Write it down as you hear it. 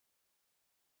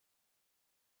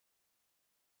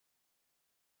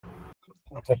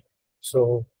Okay,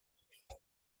 so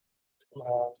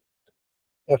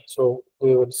so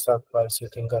we will start by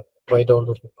setting up by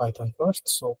downloading Python first.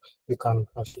 So you can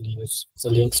actually use the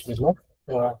links below,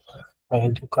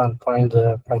 and you can find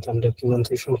the Python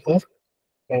documentation here,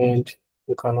 and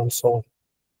you can also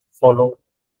follow.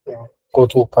 Go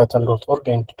to python.org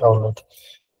and download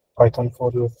Python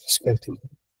for your respective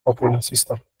operating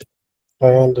system.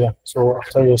 And so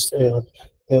after you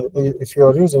if you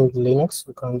are using Linux,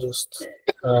 you can just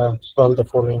run the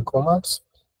following commands.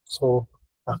 So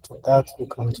after that, you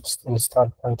can just install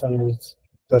Python with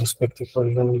the respective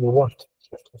version you want.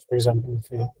 So for example,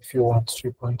 if you want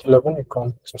 3.11, you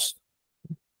can just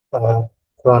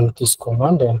run this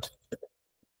command and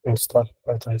install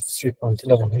Python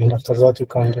 3.11. And after that, you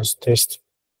can just test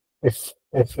if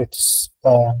it's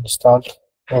installed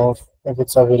or if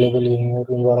it's available in your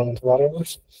environment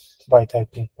variables by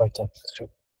typing Python 3.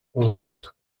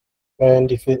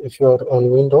 And if you are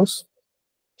on Windows,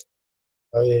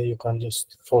 you can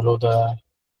just follow the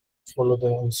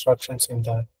instructions in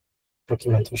the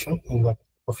documentation, in the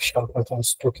official Python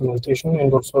documentation.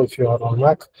 And also, if you are on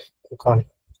Mac, you can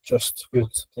just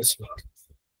use this link.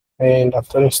 And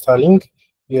after installing,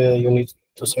 you need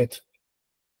to set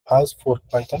as for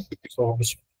Python, so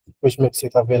which makes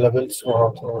it available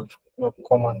throughout your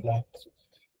command line.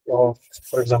 Or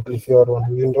for example, if you are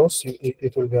on Windows,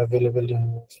 it will be available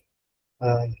in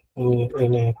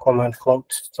a command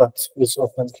prompt that is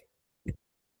opened in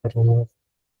a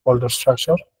folder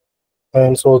structure.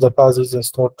 And so the path is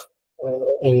stored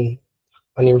in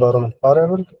an environment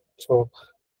variable. So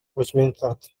which means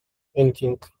that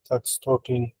anything that's stored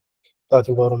in that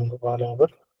environment variable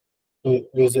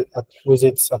with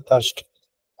its attached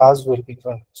as will be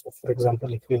run. So for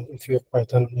example, if your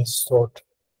Python is stored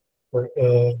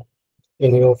in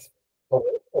your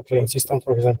operating system,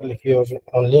 for example, if you're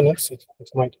on Linux, it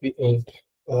might be in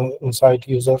inside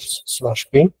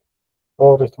users/bin,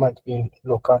 or it might be in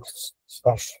local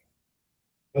slash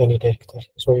any directory.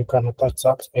 So you can attach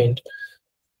that and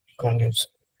you can use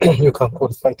you can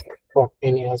code Python from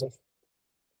any other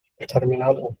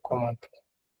terminal or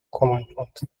command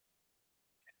prompt.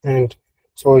 And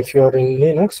so if you are in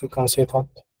Linux, you can set up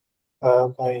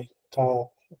by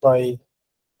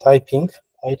typing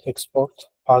type export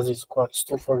as is equals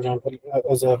to, for example,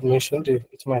 as I've mentioned,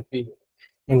 it might be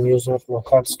in user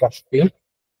local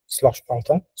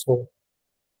 /bin/Python. So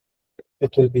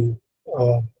it will be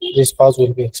this path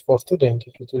will be exported and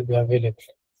it will be available.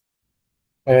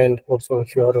 And also,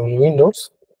 if you are on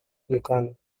Windows, you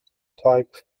can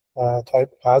type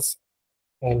as,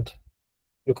 and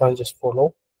you can just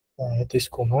follow this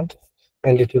command,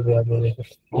 and it will be available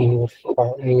in your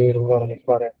environment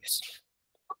variables.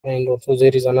 And also,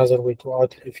 there is another way to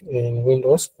add in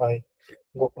Windows. I'm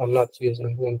not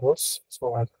using Windows,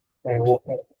 so I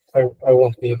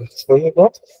won't be able to show you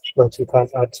that, but you can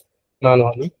add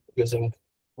manually using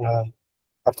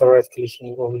after right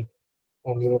clicking on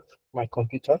my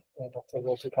computer, and after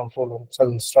that you can follow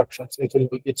some instructions.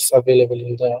 It's available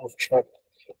in the official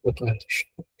documentation.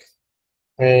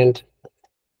 And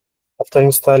after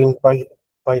installing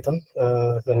Python,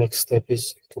 the next step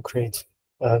is to create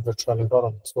a virtual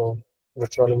environment. So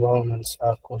virtual environments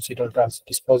are considered as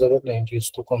disposable and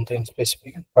used to contain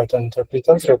specific Python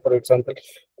interpreters. So for example,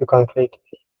 you can create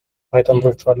Python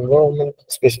virtual environment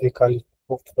specifically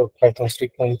for Python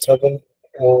 3.7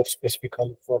 or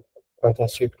specifically for Python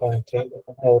 3.10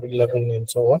 or 11 and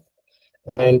so on.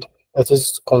 And it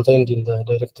is contained in the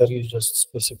directory you just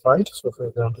specified. So for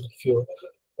example, if you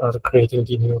are creating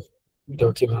the new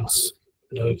documents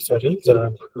directory,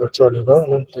 the virtual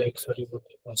environment directory would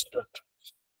be considered.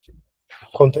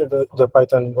 The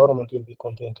Python environment will be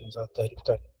contained in that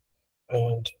directory.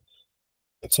 And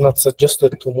it's not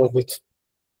suggested to move it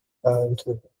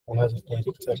into another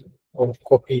directory or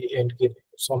copy and give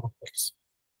someone else.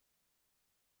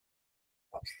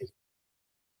 Okay.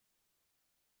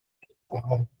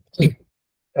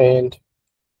 And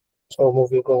so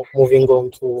moving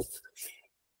on to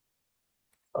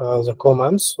the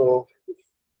commands. So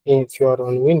if you are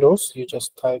on Windows, you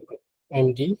just type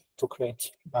md to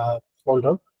create a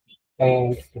folder,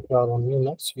 and if you are on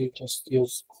Linux, you just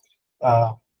use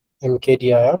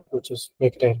mkdir, which is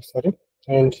make directory,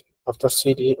 and after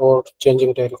cd or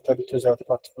changing directory to that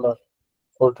particular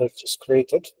folder just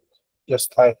created,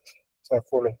 just type the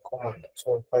following command.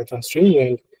 So Python 3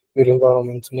 and your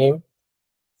environment name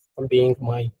being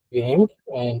my VM,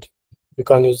 and you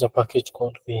can use the package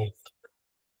called VM.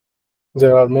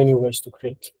 There are many ways to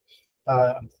create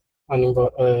a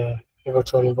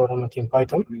virtual environment in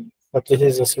Python, but this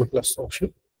is the simplest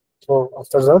option. So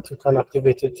after that, you can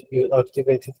activate it. You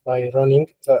activate it by running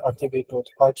the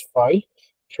activate.patch file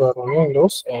if you are on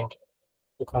Windows, and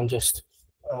you can just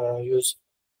use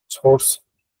source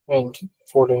and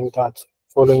following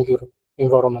your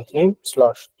environment name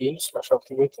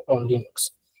 /bin/activate on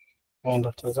Linux. And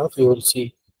after that, you will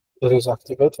see it is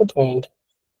activated, and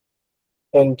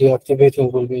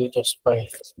deactivating will be just by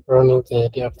running the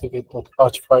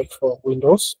deactivate.patch file for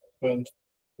Windows and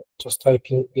just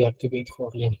typing deactivate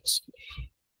for Linux.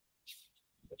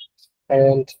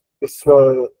 And if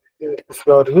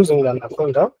you're using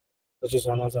Anaconda, which is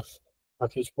another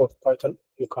package for Python,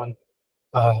 you can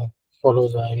follow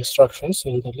the instructions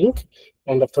in the link.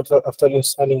 And after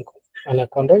installing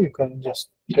Anaconda, you can just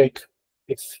check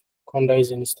if Conda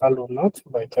is installed or not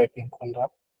by typing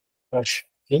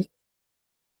conda-v.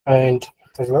 And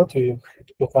after that, you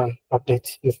can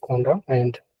update your Conda,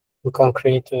 and you can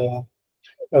create an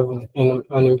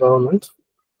environment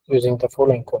using the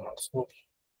following commands. So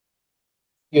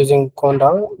using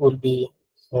Conda will be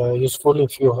useful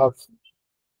if you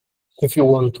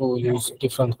want to use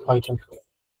different Python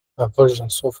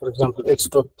versions. So for example,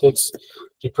 x.txt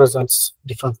represents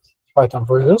different Python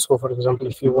versions. So for example,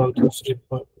 if you want to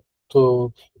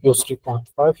use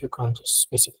 3.5, you can just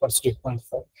specify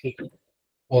 3.5.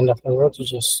 And after that, you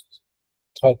just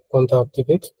type Conda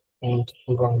activate and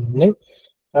environment name.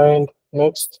 And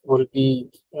next will be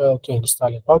to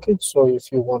install a package. So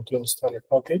if you want to install a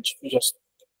package, you just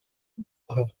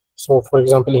so for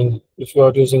example, if you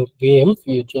are using VM,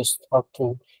 you just have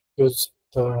to use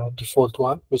the default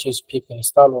one, which is pip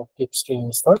install or pip string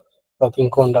install. But in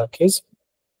Conda case,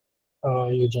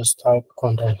 you just type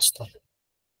Conda install.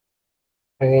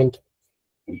 And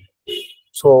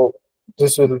so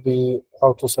this will be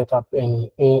how to set up a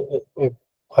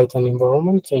Python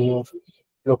environment in your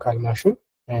local machine.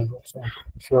 And also,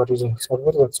 if you are using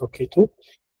server, that's okay too.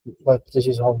 But this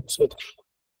is how to set up.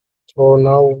 So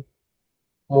now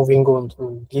moving on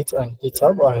to Git and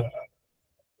GitHub,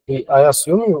 I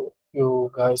assume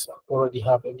you guys already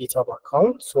have a GitHub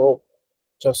account. So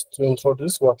just to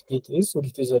introduce what Git is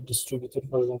a distributed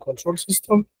version control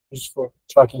system used for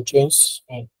tracking changes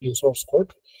and in source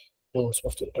code in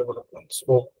software development.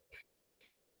 So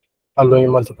allowing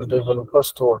multiple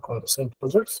developers to work on the same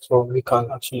project, so we can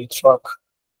actually track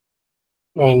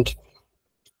and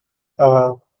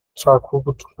track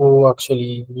who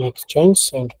actually makes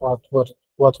changes and what were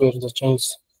the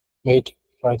changes made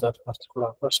by that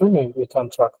particular person, and we can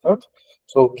track that.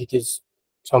 So Git is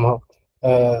somehow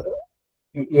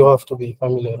you have to be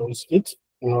familiar with Git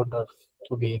in order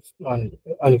to be an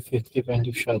effective and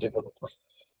efficient developer.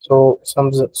 So some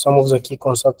of the key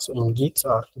concepts in Git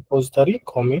are repository,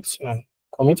 commits, and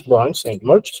commit branch and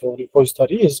merge. So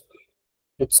repository is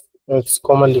it's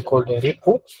commonly called a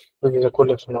repo, which is a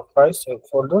collection of files and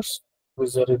folders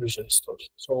with a revision story.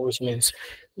 So which means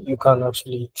you can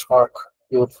actually track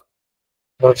your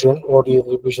version or your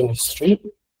revision history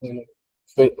in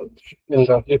the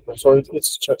repo. So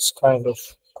it's just kind of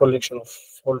collection of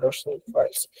folders and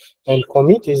files. And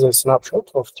commit is a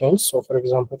snapshot of change. So for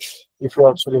example, if you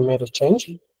actually made a change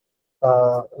in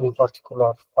a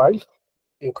particular file,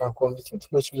 you can commit it,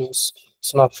 which means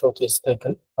snapshot is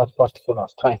taken at particular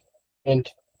time. And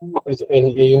with a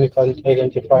unique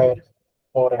identifier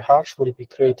or a hash will be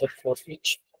created for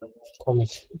each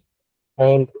commit.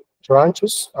 And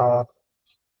branches allow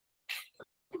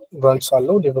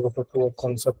developer to work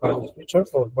on separate feature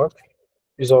or work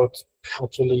without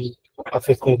actually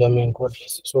affecting the main code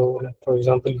base. So, like, for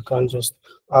example, you can just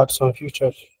add some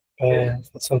feature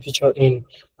in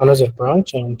another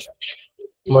branch and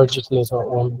merge it later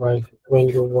on when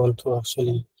you want to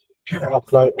actually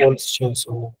apply all changes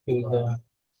in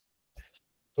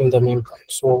the main branch.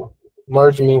 So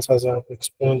merge means, as I've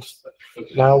explained,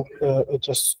 now it's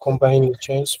just combining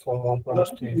changes from one branch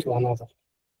to another.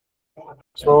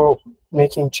 So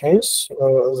making changes,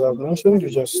 as I've mentioned, you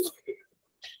just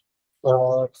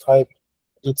type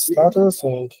git status,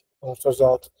 and after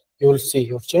that you will see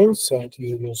your changes, and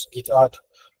you use git add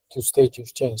to stage your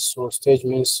change. So stage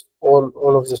means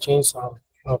all of the changes are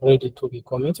ready to be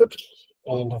committed,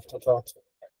 and after that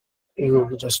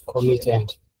you just commit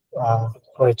and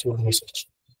write your message.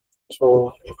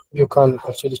 So you can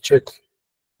actually check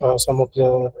some of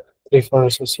the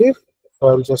references here. So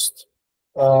I'll just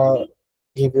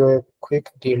give you a quick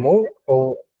demo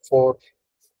for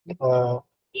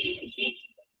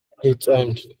Git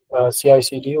and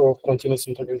CI/CD, or continuous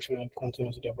integration and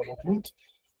continuous development,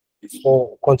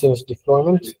 for continuous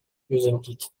deployment using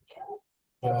Git.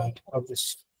 And I'll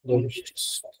just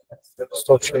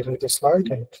stop sharing the slide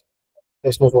and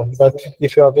let's move on. But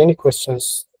if you have any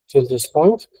questions till this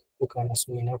point, you can ask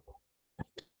me now.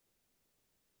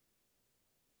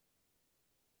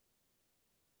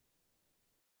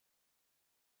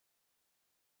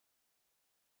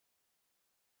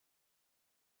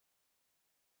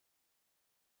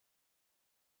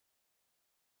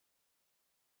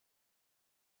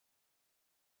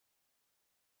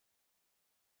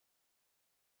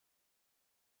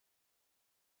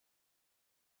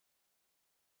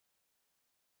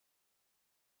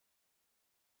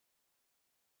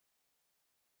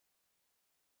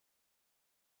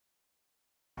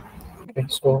 Okay,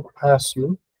 so as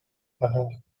you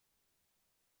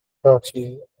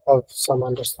actually have some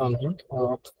understanding. I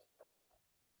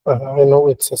know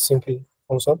it's a simple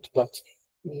concept, but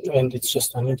and it's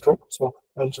just an intro. So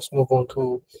I'll just move on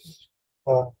to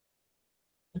uh,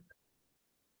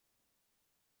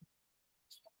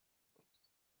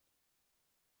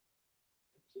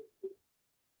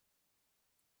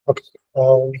 okay.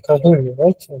 You can hear me,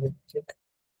 right? I think.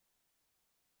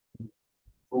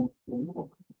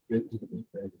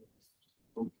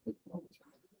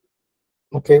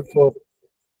 Okay, uh,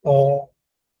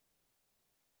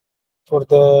 for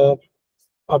the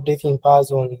updating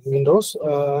paths on Windows,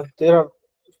 there are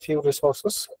few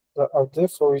resources that are out there.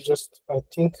 So we just, I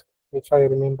think, if I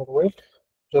remember well,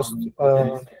 just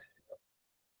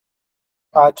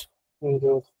add in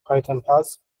the Python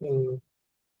paths in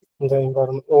the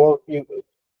environment, or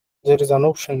there is an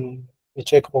option, a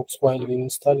checkbox while we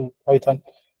installing Python.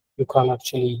 You can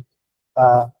actually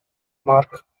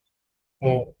mark.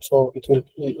 So it will,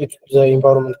 if the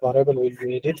environment variable will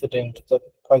be edited and the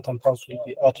Python path will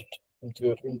be added into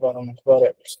your environment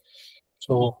variables.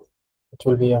 So it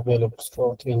will be available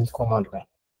throughout any command line.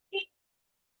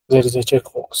 There is a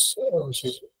checkbox, which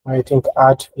is, I think,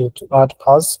 add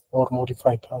path or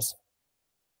modify path.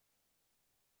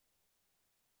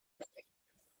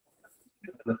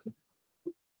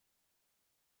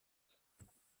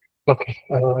 Okay,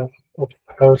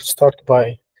 I'll start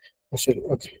by, actually,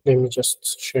 okay, let me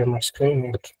just share my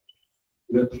screen.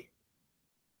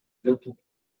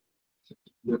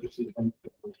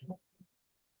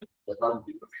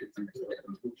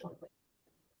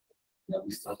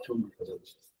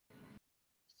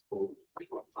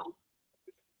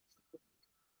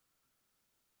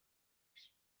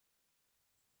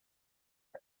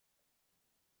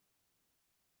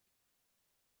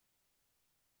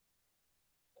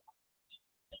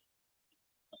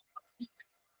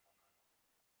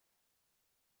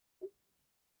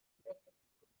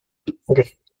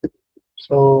 Okay,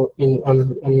 so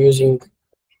I'm using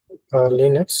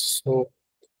Linux, so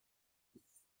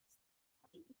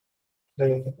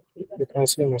you can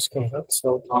see my screen, right?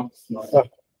 So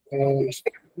and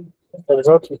for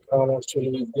that we can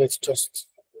actually, let's just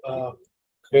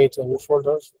create a new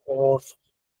folder or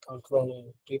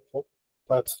control a repo,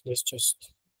 but let's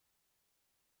just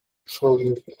show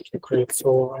you to create.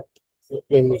 So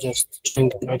let me just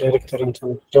change my directory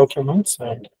into documents,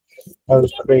 and I will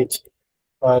create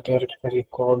a directory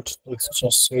called, let's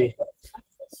just say,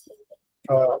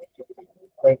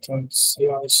 Python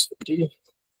CICD,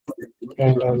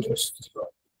 and I'll just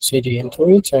cd into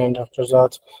it, and after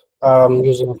that I'm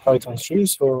using Python 3,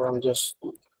 so I'm just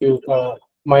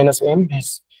minus m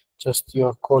is just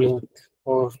you're calling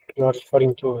or you're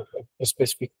referring to a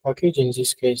specific package. In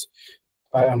this case,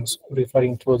 I am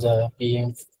referring to the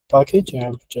PM package, and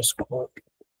I'll just call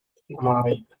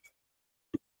my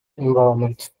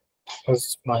environment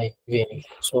as my VM.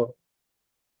 So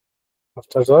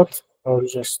after that, I'll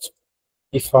just,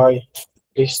 if I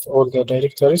list all the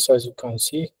directories, as you can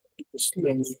see, just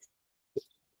let me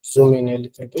zoom in a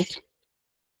little bit.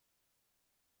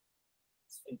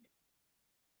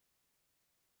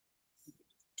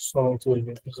 So it will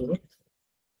be visible.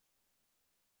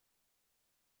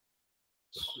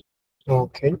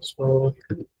 Okay, so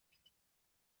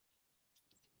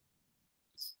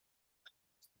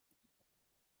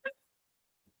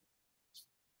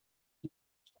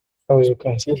as you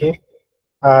can see here,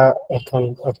 I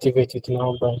can activate it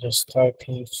now by just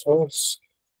typing source,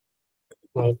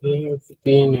 my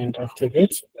bin and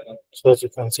activate. So as you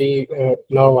can see,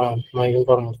 now my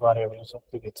environment variable is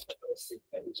activated.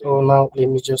 So now let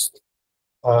me just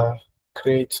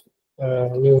create a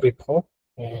new repo,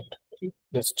 and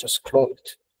let's just clone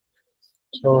it.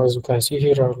 So as you can see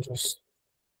here, I'll just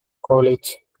call it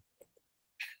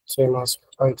same as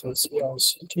Python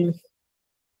CICD,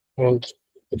 and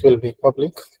it will be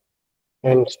public,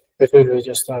 and it will be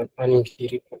just an empty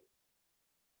repo.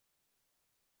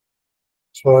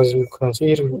 So as you can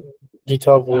see here,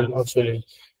 GitHub will actually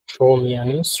show me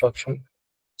an instruction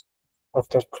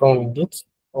after cloning it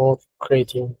or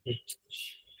creating it.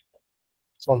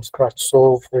 from scratch.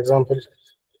 So for example,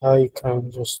 I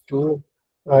can just do,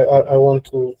 I want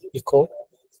to echo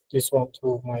this one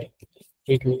to my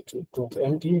readme to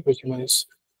MD, which means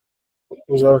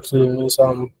usually means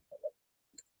I'm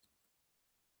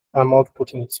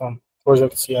outputting some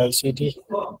project CI/CD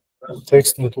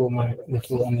text into an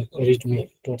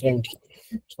readme.md.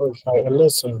 So if I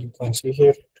ls, and you can see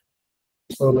here,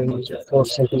 so let me for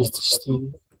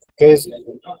simplicity case,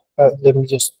 let me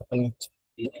just open it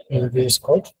in VS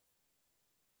Code.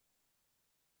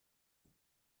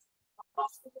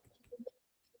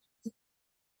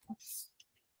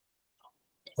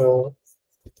 So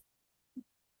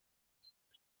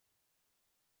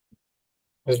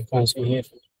as you can see here,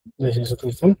 this is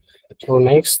written. So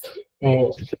next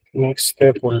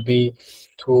step will be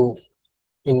to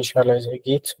initialize a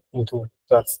git into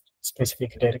that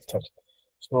specific directory.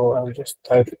 So I'll just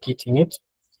type git init.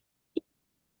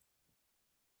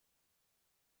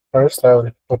 First, I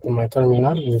will open my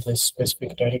terminal in this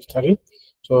specific directory.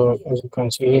 So as you can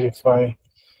see here, if I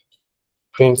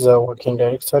print the working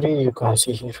directory, you can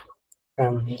see here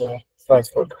the right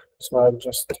folder. So I'll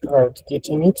just add git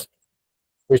init,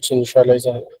 which initialize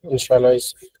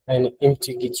an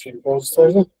empty git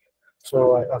repository.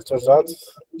 So after that,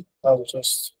 I'll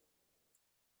just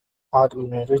add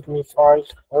my readme file.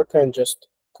 I can just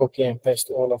copy and paste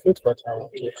all of it, but I will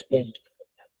explain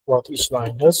what each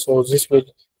line does. So this will,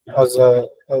 as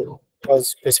as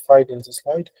specified in the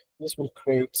slide, this will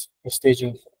create a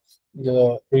staging.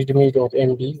 The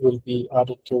readme.md will be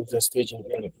added to the staging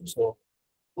element. So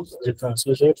as you can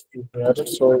see here, it will be added.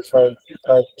 So if I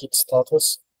type git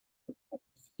status,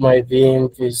 my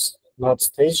VM is not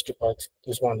staged, but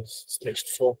this one is staged.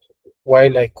 So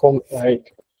while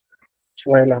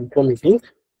while I'm committing,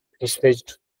 the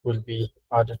staged will be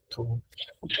added to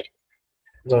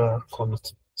the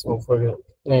commit. So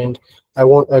and I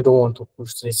don't want to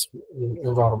push this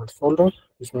environment folder,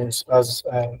 which means as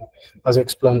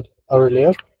explained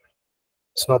earlier,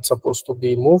 it's not supposed to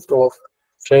be moved or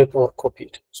shared or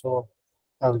copied. So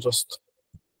I'll just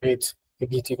create a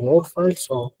git ignore file.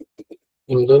 So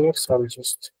in Linux, I'll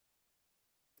just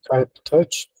type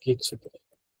touch git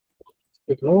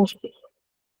ignore,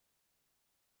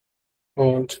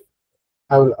 and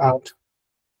I will add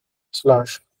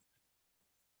slash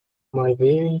my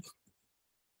VM,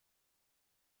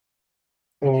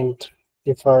 and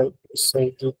if I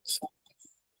say git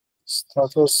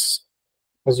status,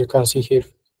 as you can see here,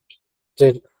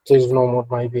 there is no more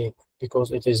my VM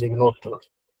because it is ignored.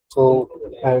 So,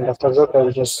 and after that, I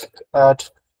will just add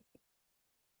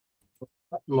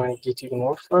my git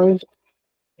ignore file,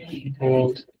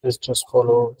 and let's just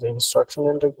follow the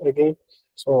instruction again.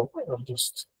 So I'll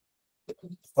just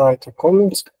write a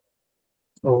comment,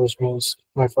 which means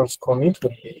my first commit will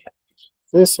be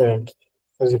this, and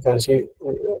as you can see,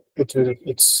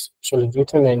 it's actually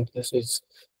written, and this is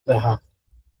the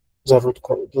root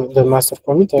code, the master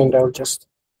commit, and I'll just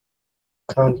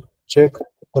can check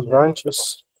the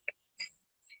branches.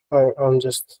 I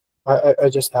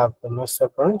just have the master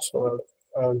branch, so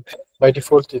by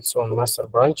default it's on master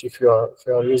branch if you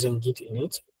are using git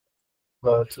init,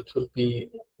 but it will be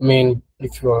main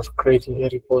if you are creating a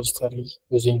repository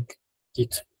using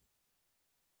git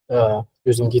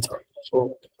using GitHub.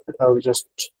 So I will just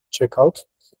check out.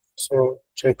 So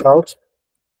check out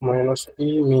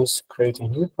 -b means create a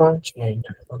new branch, and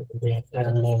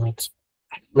I'll name it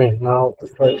main. Now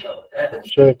if I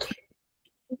check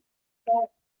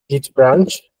git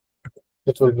branch,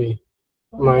 it will be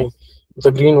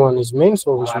the green one is main,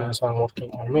 so which means I'm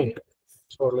working on main.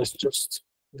 So let's just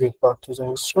get back to the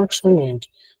instruction, and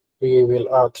we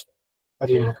will add a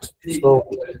remote. So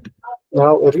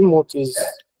now a remote is,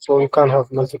 so you can have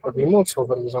multiple remotes. So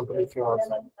for example, if you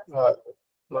have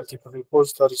multiple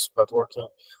repositories but working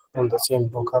on the same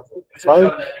lookup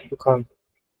file, you can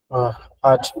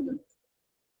add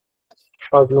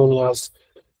as many as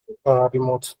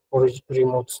remote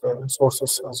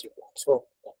sources as you want. So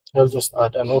I'll just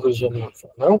add an origin one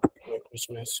for now, which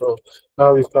means so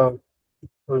now we can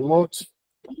remote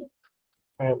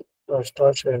and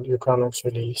start, and you can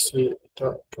actually see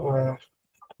the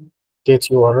get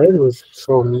URL will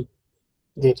show me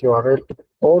get URL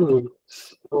all will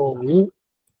show me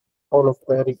all of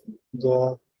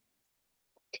the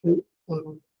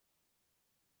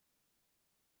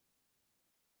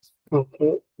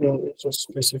okay, then just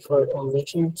specify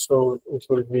origin, so it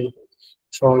will be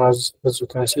shown as you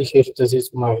can see here. This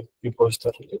is my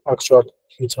repository, actual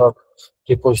GitHub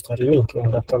repository link,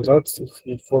 and after that, if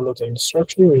we follow the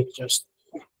instruction, we just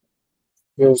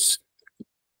use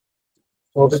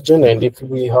origin, and if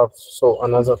we have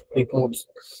another big mode,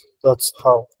 that's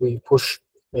how we push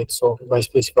it so by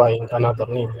specifying another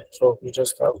name. So you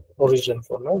just have origin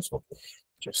for now. So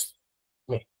just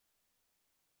me.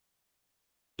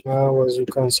 Now, as you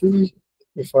can see,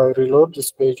 if I reload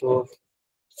this page or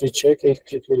recheck it,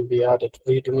 it will be added.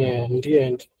 Readme MD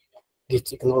and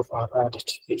git ignore are added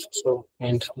here. So,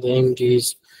 and the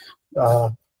MDs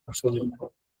actually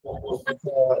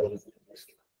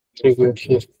triggered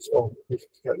here. So if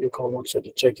you can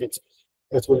actually check it,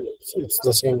 it's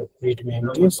the same readme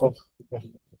MD. So, yeah.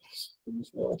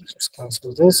 So just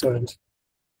cancel this, and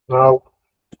now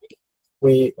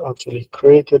we actually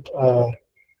created a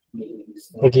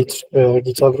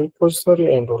GitHub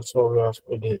repository, and also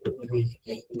we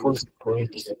pushed to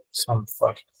it some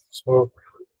file. So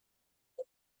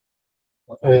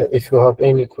if you have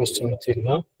any question till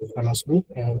now, you can ask me,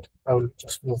 and I will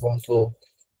just move on to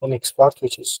the next part,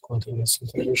 which is continuous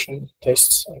integration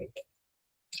tests, and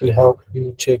actually how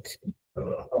you check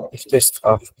if tests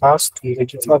have passed in the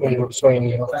GitHub and also in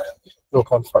your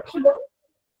local file.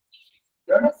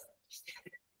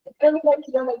 You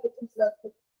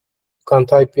can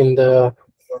type in the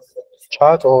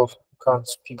chat or you can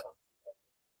speak.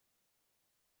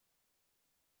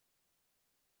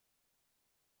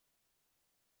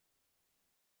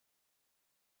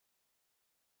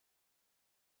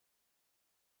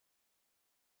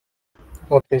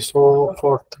 Okay, so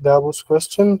for Gabu's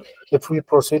question, if we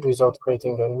proceed without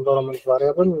creating an environment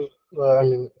variable,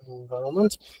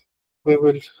 environment, we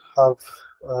will have,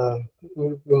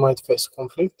 we might face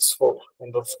conflicts for,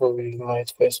 and also we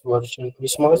might face version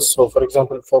mismatch. So for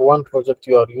example, for one project,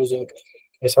 you are using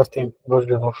a certain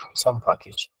version of some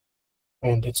package,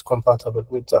 and it's compatible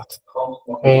with that.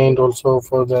 And also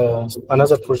for the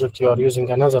another project, you are using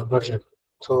another version.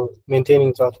 So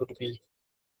maintaining that would be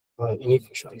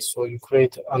inefficient. So you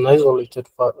create an isolated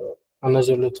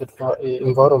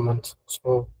environment,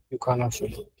 so you can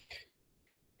actually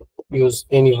use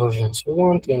any versions you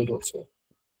want, and also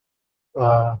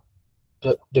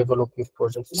develop your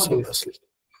project seamlessly.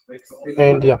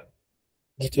 And yeah,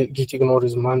 git ignore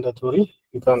is mandatory.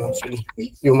 You can actually,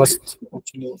 you must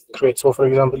actually create. So for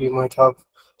example, you might have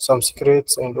some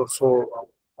secrets and also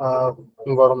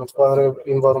environment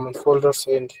folders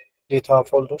and data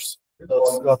folders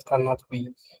that cannot be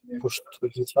pushed to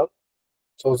GitHub.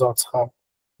 So that's how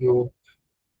you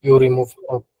remove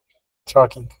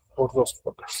tracking for those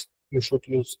folders. You should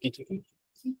use git ignore.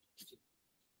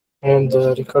 And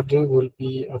the recording will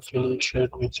be actually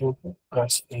shared with you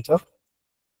guys later.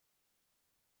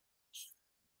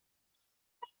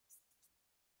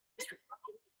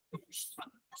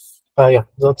 Yeah,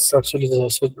 that's actually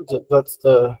that's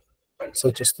the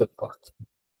suggested part.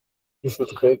 You should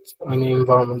create an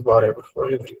environment variable for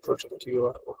every project you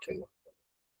are working on,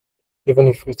 even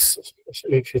if it's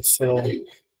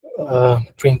a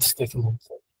print statement.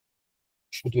 You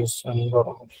should use an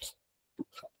environment.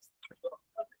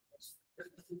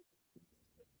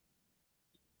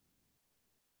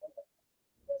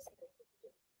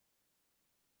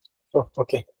 Oh,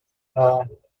 okay.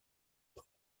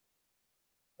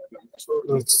 So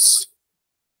let's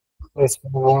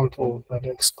move on to the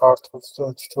next part of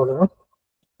the tutorial.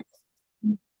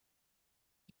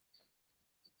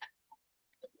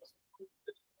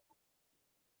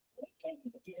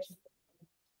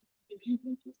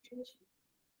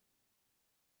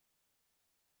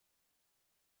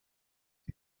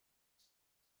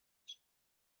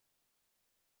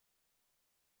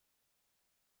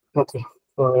 Okay,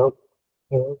 so I hope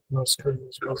my screen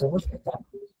is visible.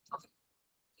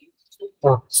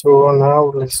 So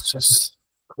now let's just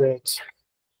create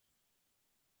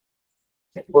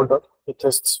a folder, a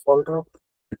tests folder.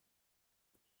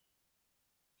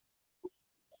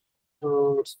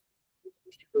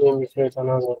 Let me create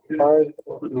another file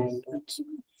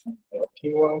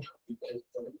P1.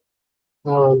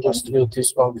 I'll just use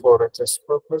this one for a test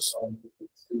purpose.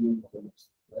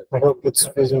 I hope it's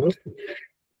visible.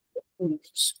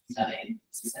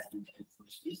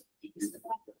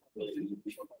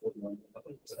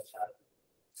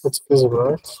 It's visible,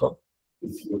 right?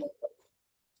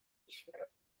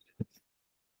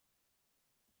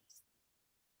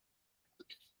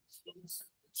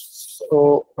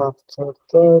 So after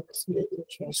that,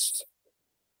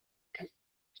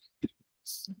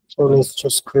 let's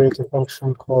just create a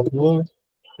function called main.py,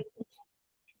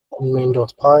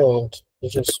 and we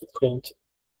just print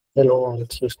hello on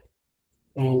it here.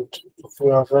 And if we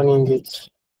are running it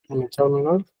in a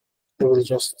terminal, we will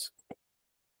just,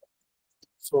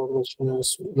 so which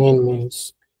means main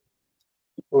means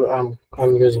I'm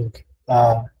using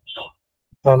I'm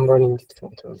running it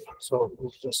from terminal. So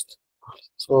we'll just,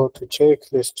 so to check,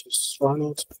 let's just run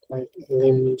it. Let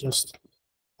me just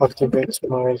activate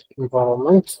my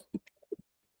environment,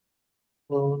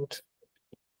 and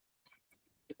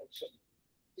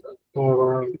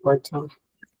run Python.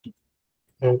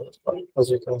 And as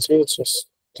you can see, it just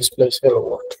displays hello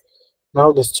world. Now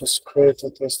let's just create a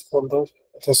test folder,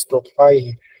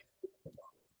 test.py,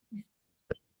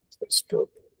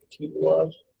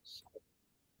 test.py,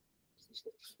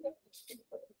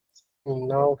 and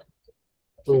now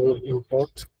we will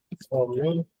import from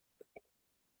main,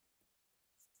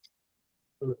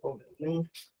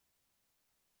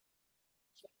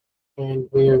 and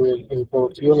we will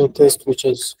import unit test, which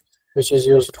is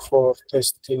used for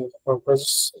testing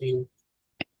purposes in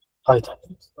Python.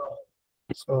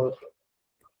 So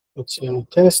it's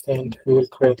unit test, and we will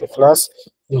create a class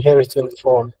inherited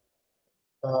from.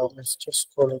 Let's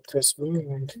just call it test me,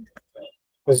 and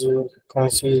as you can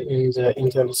see in the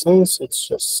IntelliSense, it's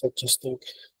just suggesting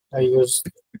I use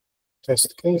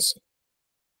test case.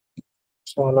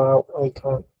 So now I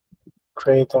can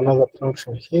create another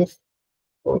function here.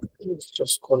 So let's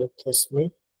just call it test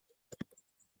me,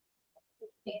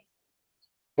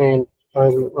 and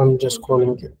I'm just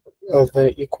calling it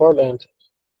the equal, and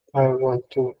I want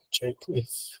to check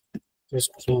if this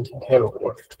printing hello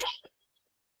world.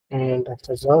 And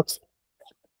after that,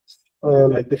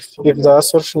 if the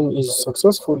assertion is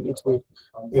successful, it will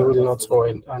not throw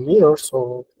an error.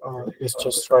 So let's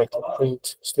just write a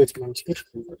print statement here.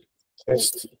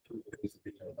 Test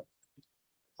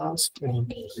task,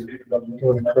 and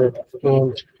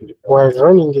while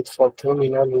running it from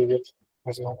terminal, we will,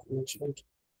 as I mentioned,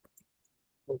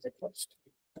 with the test.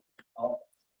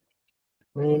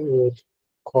 And we'll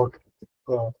call.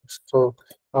 So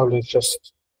now let's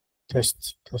just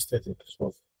test it.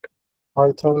 So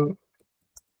Python,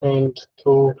 and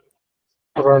to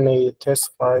run a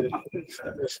test file,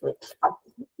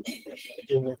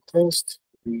 unit test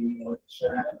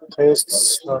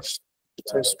test/test.py.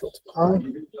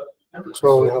 So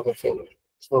we have a folder.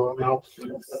 So now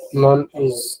none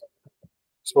is,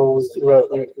 so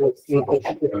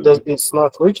it's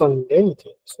not written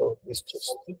anything. So it's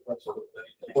just,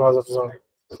 rather than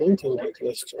printing it,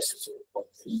 let's just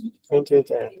print it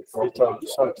and return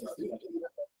something.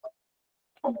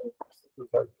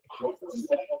 Okay.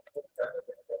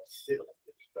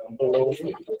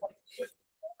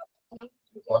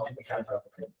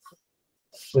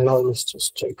 Now let's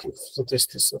just check if the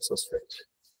test is successful.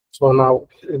 So now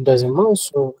it doesn't matter,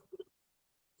 so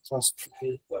just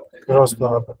cross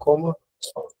the comma.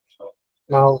 So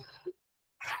now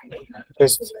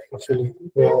test, actually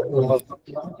we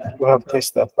have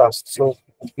test that passed. So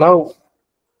now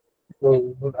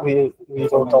we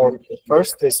wrote our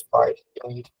first test file,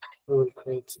 and we will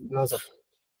create another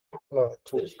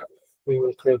tool. We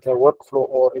will create a workflow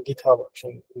or a GitHub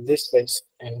action in this case,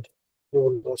 and we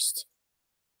will just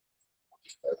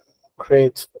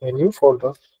create a new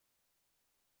folder.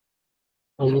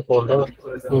 In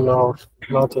our,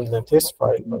 not in the test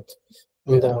file, but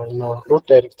in our root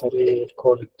directory,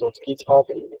 call it .github.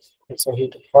 It's a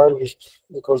hidden file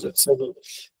because it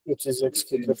is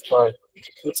executed by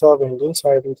GitHub, and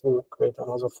inside it will create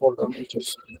another folder which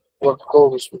is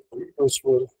workflow, which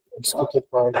will execute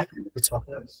by GitHub.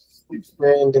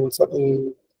 And in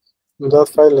that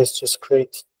file, let's just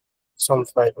create some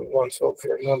file we want. So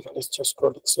for example, let's just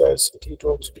call it cict.yml.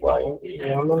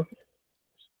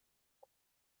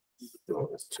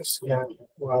 Let's just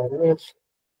YAML.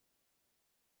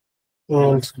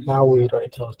 And now we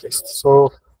write our test.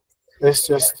 So let's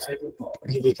just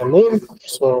give it a name.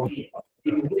 So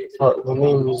the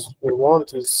name is we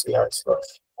want is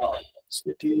ci/cd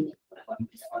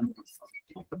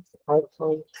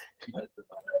Python.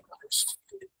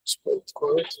 Spell it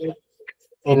correctly.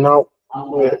 And now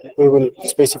we will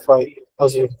specify,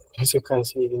 as you can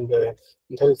see in the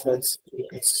inheritance,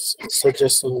 it's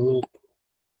suggesting me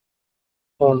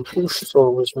on push, so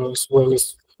which means when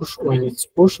it's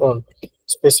push on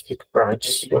specific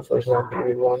branches. So for example,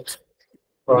 we want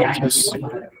branches,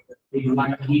 and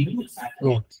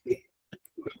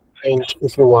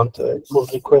if you want pull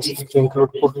request to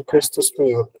include pull requests,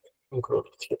 we will include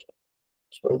it here.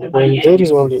 So when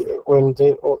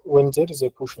there is a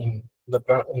push in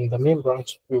the main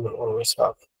branch, we will always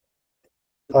have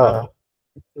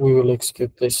we will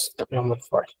execute this YAML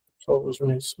file. So which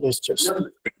means let's just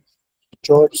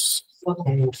jobs,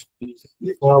 and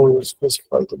now we will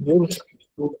specify the build.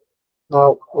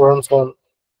 Now runs on,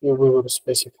 we will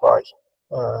specify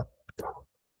an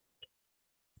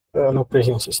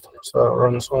operating system. So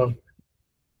runs on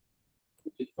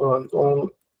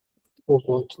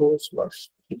Ubuntu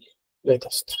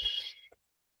 /latest.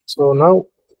 So now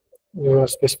we are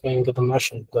specifying the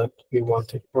machine that we want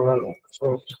to run on.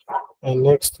 So, and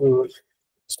next we will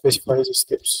specify the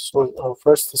steps. So our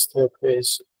first step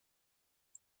is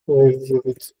we'll give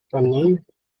it a name.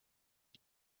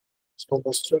 So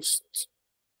let's just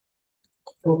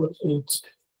call it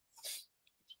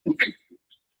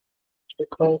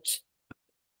account,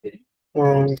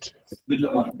 and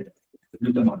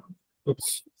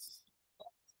it's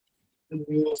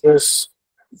users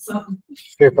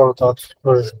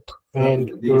paper.version,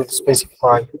 and we will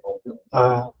specify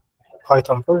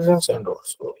Python versions, and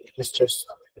also let's just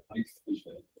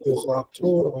use that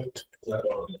too, and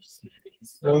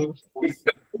name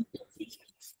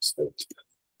set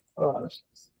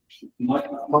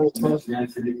Python,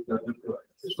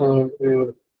 and we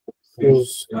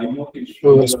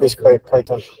will specify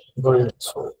Python version.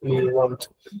 So we want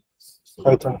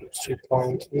Python 3.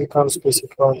 We can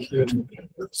specify here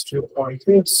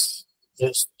 3.8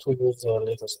 just to use the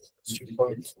latest 3.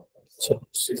 So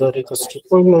the latest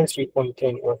 3.9,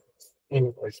 3.10, or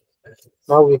any version.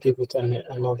 Now we give it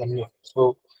another name.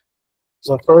 So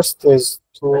the first is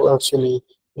to actually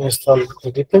install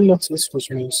the dependencies, which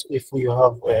means if we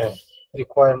have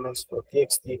requirements for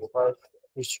txt file,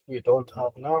 which we don't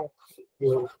have now, we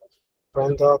will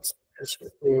run that, which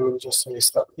we will just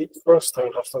install it first,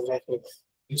 and after that we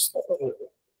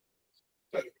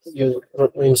you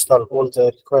install all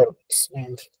the requirements,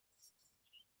 and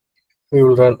we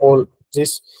will run all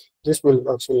this. This will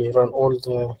actually run all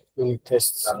the unit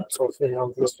tests. So if we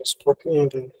have this, just copy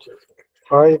and then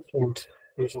type, and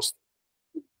we just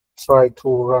try to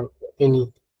run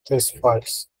any test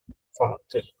files from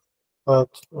there. But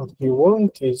what we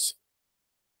want is,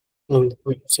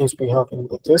 since we have in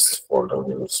the test folder,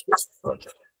 we will specify.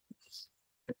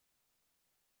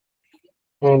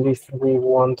 And if we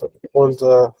want all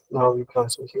the, now we can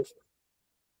see here.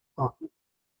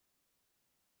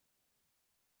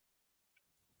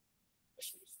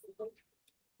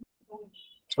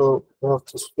 So we have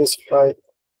to specify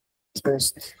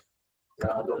test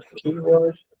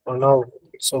keyword. And now,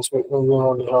 since we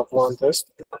only have one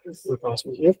test, we can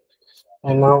see here.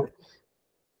 And now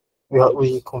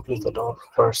we completed our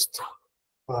first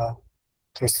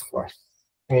test file.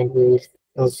 And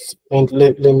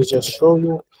let me just show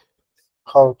you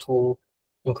how to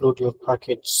include your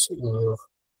package in your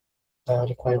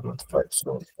requirement file.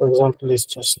 So, for example, let's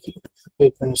just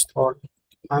install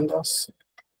pandas.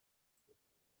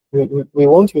 We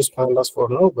won't use pandas for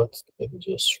now, but let me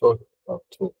just show you how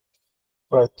to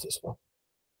write this one.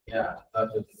 Yeah,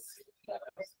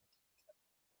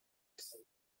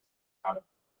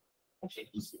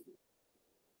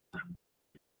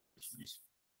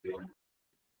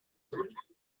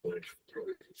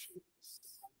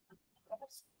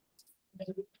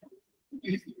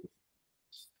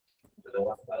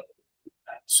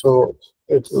 so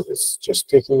it's just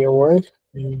taking a while.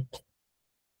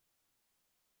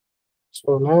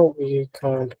 So now we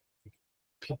can,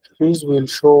 please will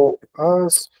show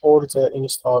us all the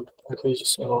installed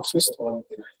packages in our system.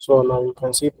 So now you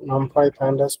can see NumPy,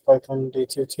 Pandas, Python,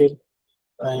 DTTL,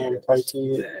 and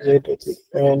PyTZ,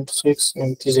 and 6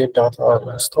 and TZ data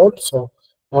are installed. So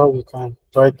now we can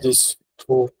write this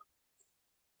to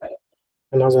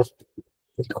another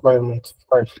requirement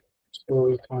file. So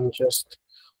we can just,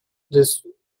 this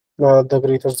the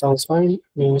greater than sign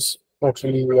means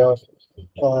actually we are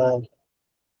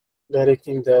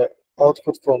directing the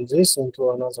output from this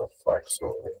into another file.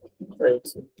 So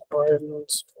create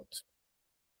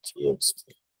requirements.txt.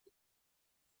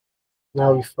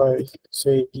 Now if I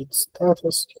say git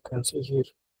status, you can see here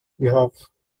we have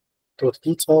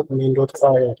 .github, main.py,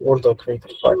 and all the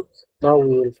created file. Now we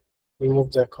will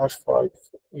remove the cache file.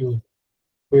 We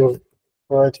will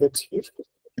write it here.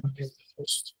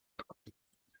 First,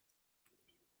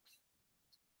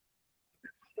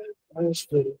 I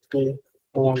should be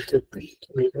wanted to be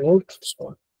removed.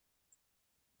 So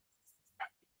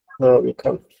now we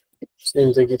can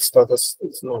see the git status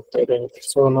is not there anymore.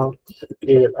 So now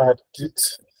we will add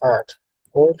git add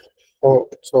or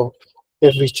so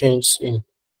every change in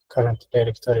current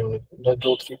directory that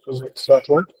don't represent that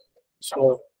one.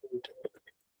 So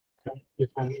you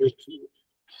can read.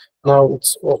 Now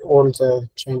it's all the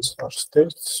changes are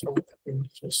staged, so we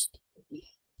just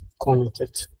commit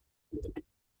it.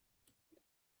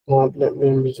 Now let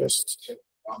me just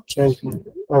change.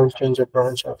 I will change a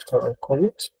branch after I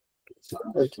commit.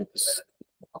 Like it's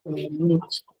commit.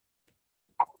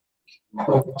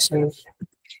 Save.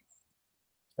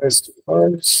 Test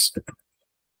files.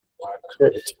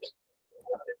 Create.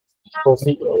 So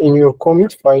in your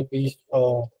commit file, be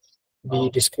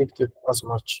descriptive as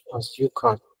much as you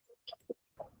can.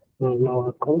 Now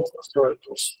the commit, so I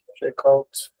just check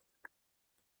out.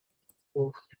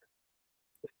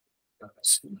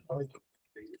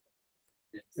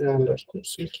 And let's go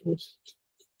sections.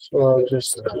 So I'll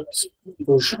just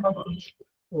push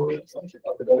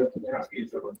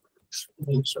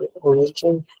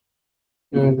origin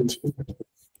and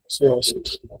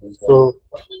CSS. So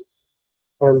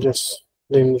I'll just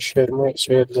let me share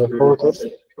the folder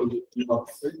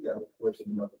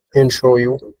and show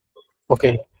you.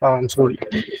 Okay, I'm sorry.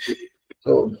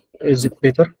 So is it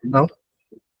better now?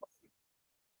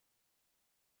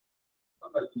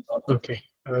 Okay,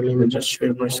 let me just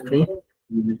share my screen.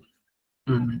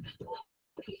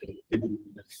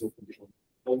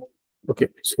 Okay,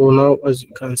 so now as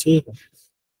you can see,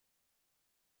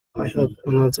 I have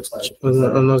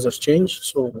another change.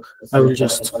 So I will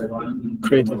just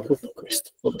create a pull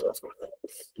request for that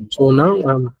one. So now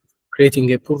I'm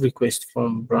creating a pull request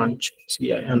from branch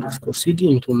CI_CD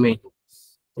into main,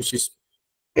 which is,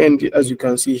 and as you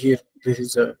can see here, this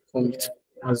is a commit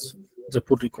as the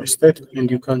pull request state,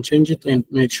 and you can change it and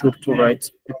make sure to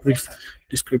write a brief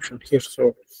description here.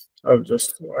 So I'll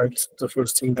just write the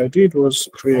first thing I did was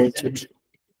created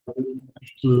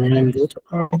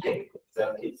main.i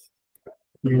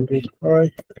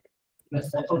main.i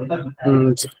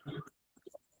and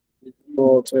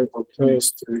for the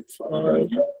paste file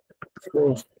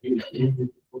for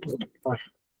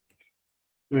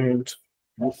and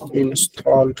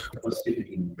installed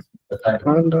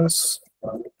pandas.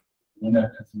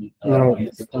 Now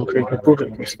create a pull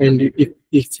request, and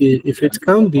if it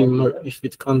can be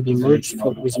merged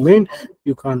with main,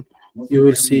 you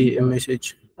will see a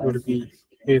message will be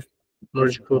here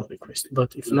merge pull request.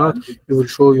 But if not, it will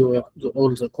show you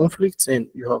all the conflicts, and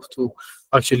you have to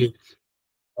actually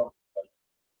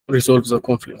resolve the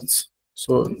conflicts.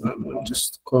 So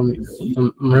just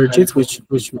merge it, which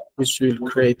will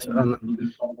create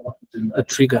a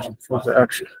trigger for the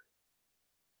action.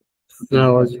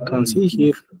 Now, as you can see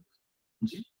here,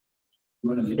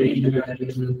 let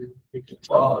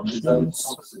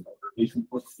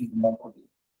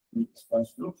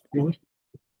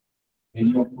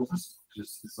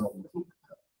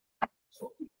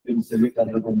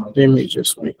me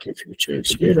just make a few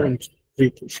changes here and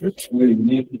repush it.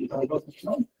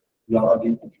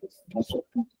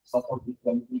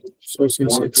 So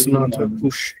since it's not a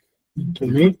push to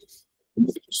me,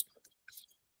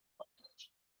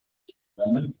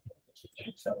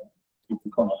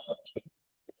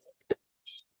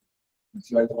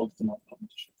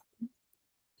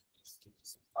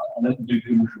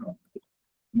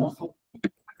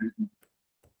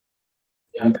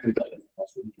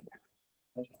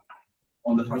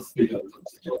 on the first page.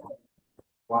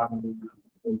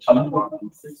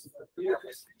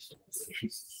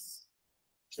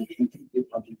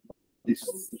 So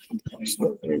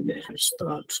maybe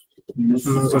start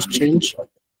another change,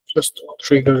 just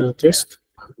trigger the test.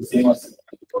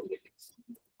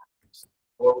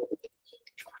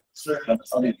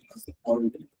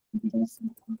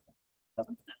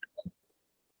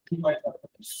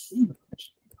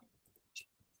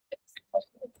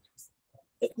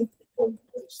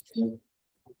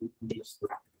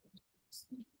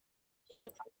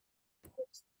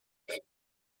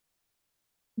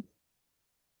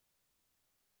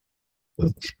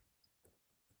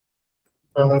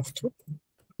 I have to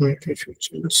make a few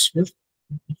changes here.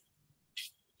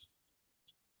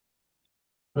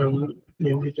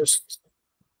 Maybe just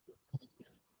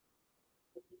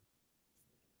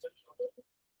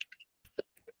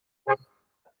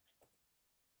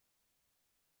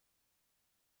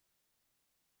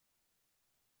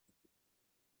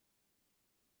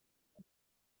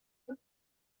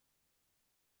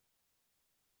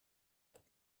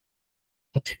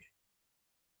okay.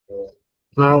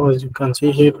 Now, as you can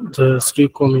see here, the 3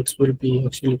 commits will be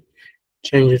actually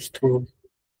changed to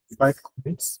 5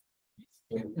 commits.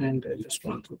 And I just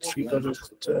want to trigger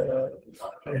it.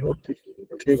 I hope it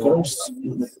triggers.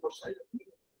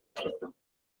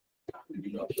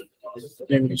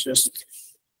 Let me just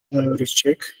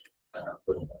recheck.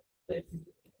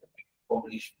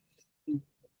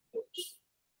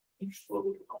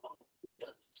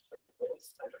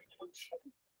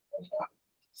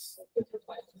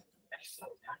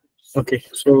 Okay,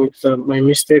 so my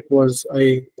mistake was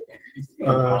I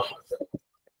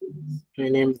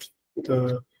named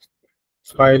the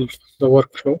file the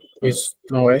workflow with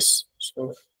no S.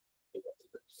 So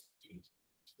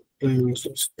let me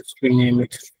just rename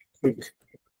it quick.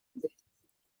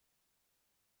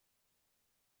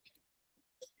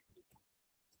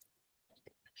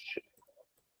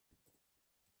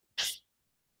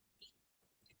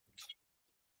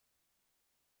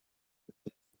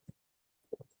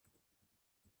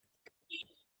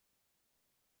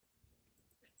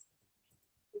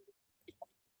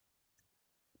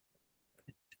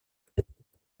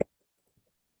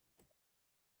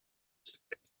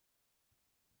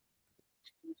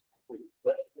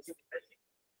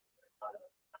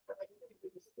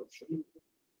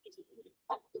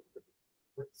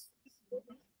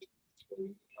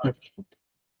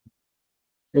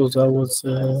 So that was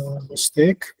a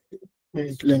mistake.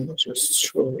 And let me just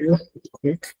show you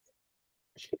quick.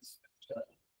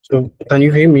 So can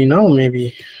you hear me now?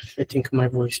 Maybe I think my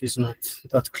voice is not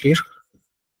that clear.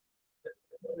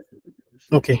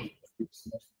 Okay.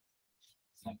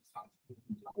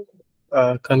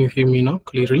 Can you hear me now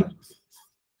clearly?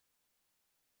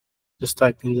 Just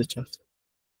type in the chat.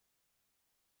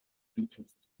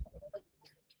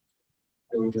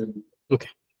 Okay.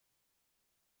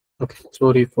 Okay.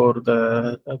 Sorry for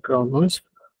the background noise.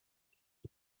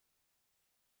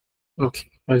 Okay.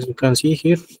 As you can see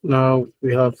here, now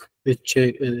we have the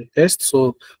test.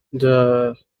 So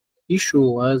the issue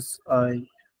was I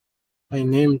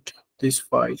named this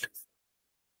file.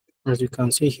 As you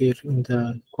can see here in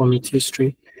the commit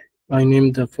history, I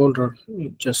named the folder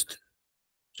just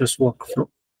workflow.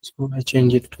 So I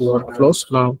change it to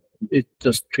workflows. Now it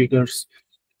just triggers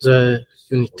the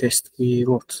unit test we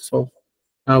wrote. So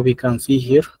now we can see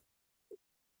here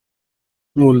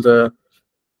all the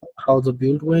how the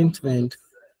build went, and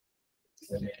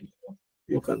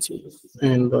you can see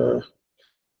and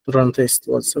run test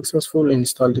was successful.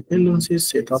 Install dependencies,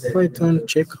 set up Python,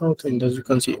 checkout, and as you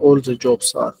can see, all the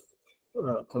jobs are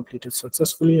completed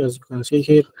successfully. As you can see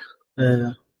here,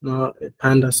 now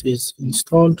pandas is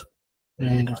installed,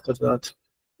 and after that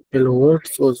hello world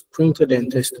was printed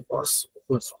and test pass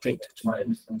was printed.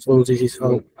 So this is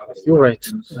how you write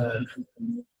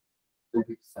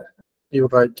an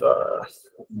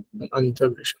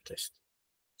integration test.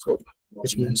 So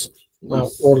which means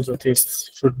all the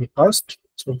tests should be passed.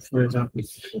 So for example,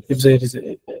 if there is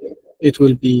it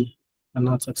will be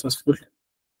not successful,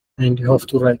 and you have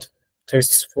to write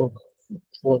tests for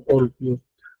all your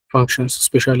functions,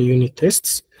 especially unit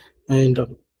tests.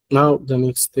 And now the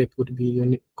next step would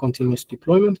be continuous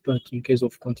deployment. But in case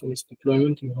of continuous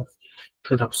deployment, you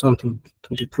should have something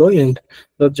to deploy, and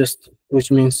that just which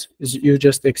means you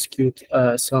just execute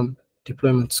some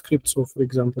deployment script. So for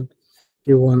example,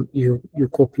 you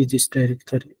copy this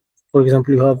directory. For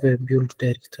example, you have a build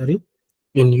directory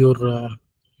in your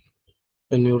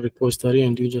repository,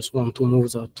 and you just want to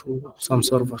move that to some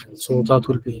server. So that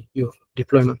will be your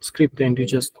deployment script, and you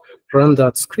just run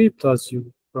that script as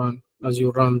you run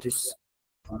this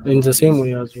in the same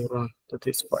way as you run the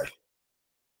test file,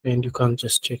 and you can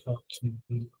just check out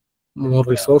more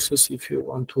resources if you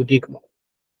want to dig more.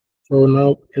 So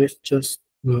now let's just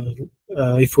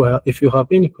if you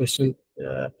have any question,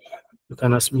 you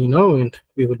can ask me now, and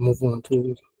we will move on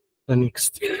to the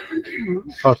next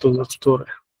part of the tutorial.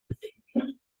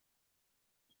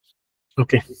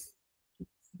 Okay.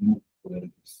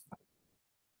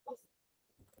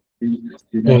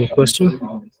 Any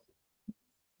question?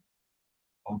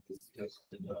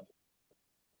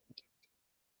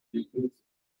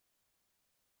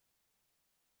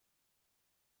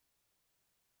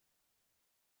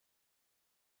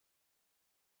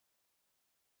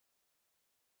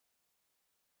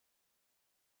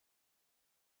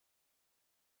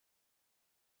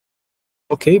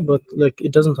 Okay, but like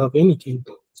it doesn't have anything.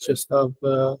 It just have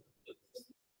the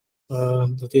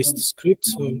test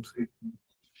scripts and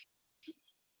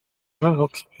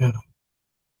okay, yeah.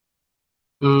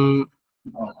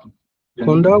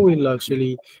 Conda will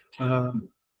actually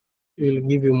will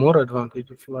give you more advantage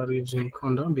if you are using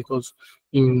Conda, because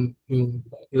in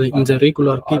the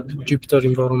regular Jupyter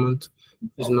environment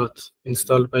is not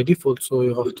installed by default, so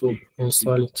you have to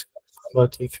install it.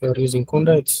 But if you are using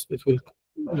Conda,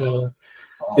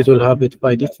 it will have it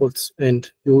by default,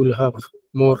 and you will have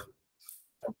more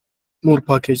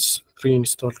packages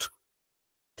pre-installed.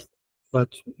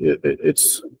 But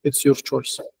it's your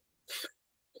choice.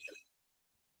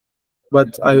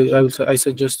 But I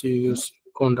suggest you use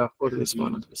Conda for this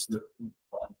one at least.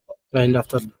 And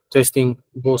after testing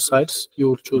both sides, you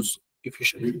will choose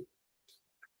efficiently.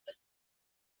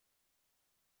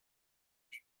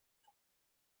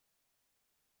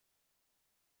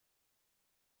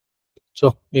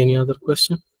 So, any other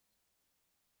question?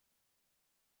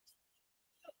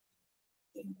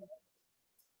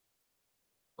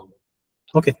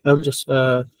 Okay, I'll just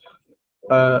I'll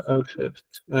share it.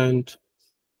 And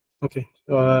okay,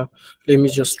 let me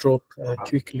just drop a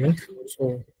quick link.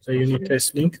 So the unit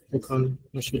test link, you can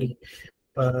actually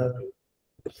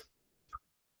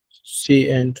see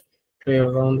and play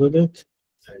around with it.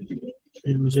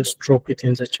 Let me just drop it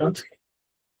in the chat.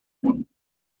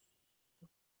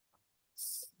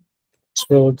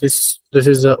 So this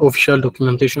is the official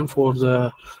documentation for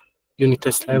the unit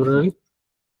test library,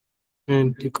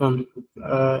 and you can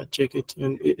check it,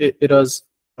 and it has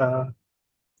a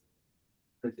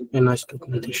nice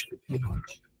documentation.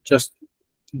 Just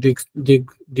dig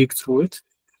through it.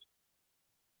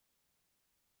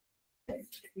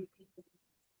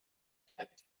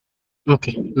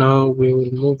 Okay, now we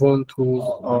will move on to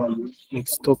our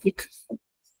next topic.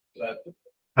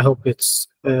 I hope it's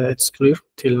clear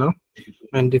till now.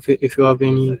 And if you have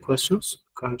any questions,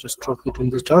 you can just drop it in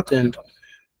the chat and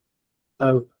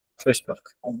I'll trace back.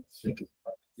 Thank you.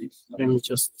 Let me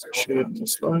just share the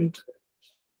slide.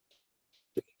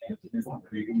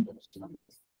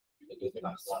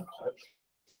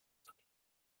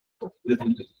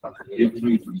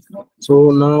 So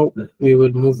now we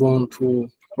will move on to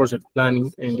project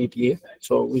planning and EDA.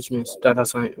 So which means data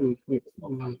science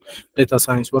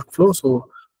workflow. So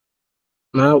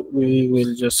now we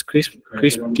will just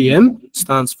CRISP-DM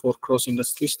stands for Cross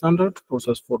Industry Standard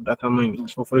Process for Data Mining.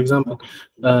 So for example,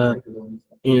 I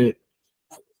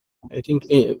think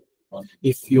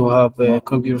if you have a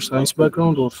computer science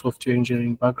background or software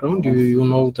engineering background, you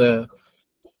know the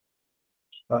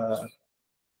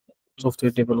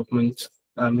software development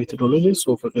methodology.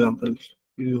 So for example,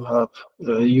 you have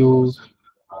you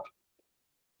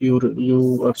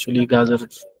actually gather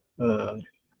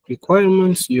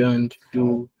requirements, you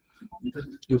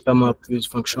come up with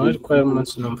functional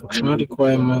requirements, non-functional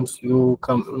requirements. You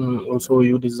come also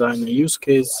you design a use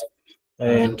case,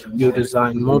 and you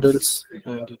design models,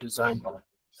 and you design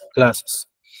classes.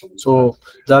 So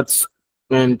that's,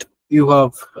 and you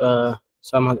have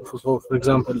some. So for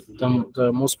example,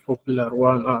 the most popular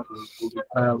one are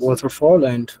waterfall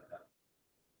and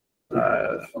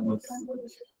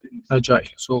agile.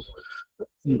 So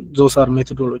those are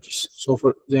methodologies. So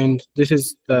for then this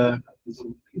is the,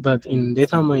 but in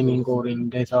data mining or in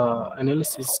data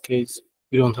analysis case,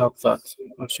 we don't have that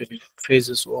actually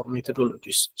phases or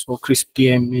methodologies. So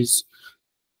CRISP-DM is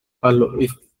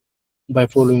if by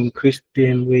following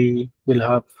CRISP-DM we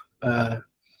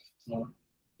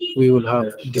will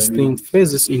have distinct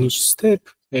phases in each step,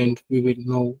 and we will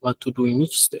know what to do in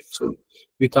each step. So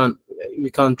we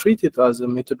can treat it as a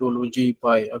methodology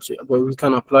by actually, well, we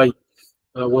can apply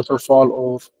waterfall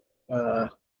or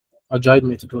agile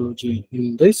methodology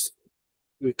in this.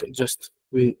 We can just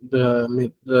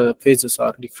the phases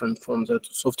are different from the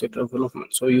software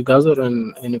development. So you gather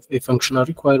a functional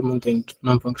requirement and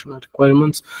non-functional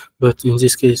requirements, but in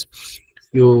this case,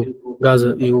 you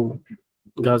gather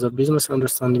business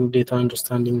understanding,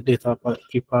 data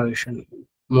preparation,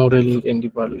 modeling, and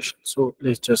evaluation. So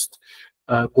let's just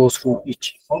go through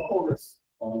each.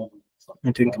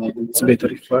 I think it's better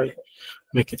if I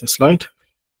make it a slide.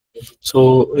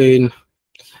 So in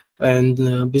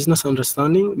business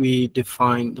understanding, we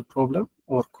define the problem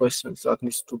or questions that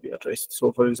needs to be addressed.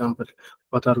 So for example,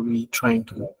 what are we trying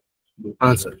to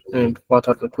answer, and what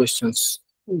are the questions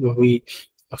we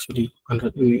actually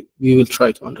we will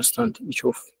try to understand each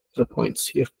of the points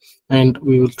here, and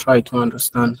we will try to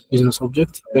understand business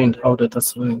objectives and how data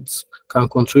science can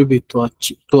contribute to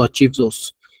achieve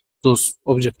those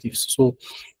objectives. So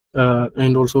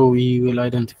and also we will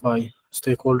identify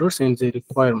stakeholders and their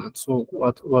requirements. So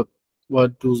what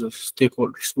do the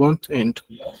stakeholders want? And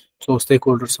so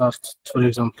stakeholders are, for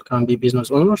example, can be business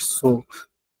owners. So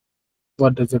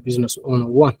what does the business owner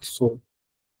want? So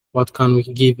what can we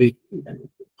give it?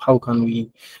 How can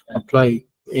we apply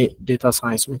data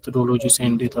science methodologies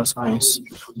and data science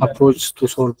approach to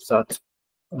solve that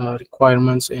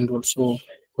requirements and also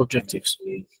objectives?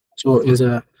 So in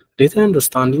the data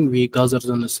understanding, we gather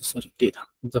the necessary data.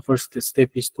 The first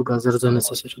step is to gather the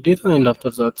necessary data, and after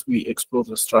that we explore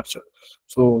the structure.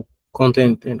 So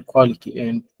content and quality,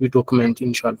 and we document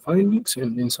initial findings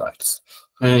and insights.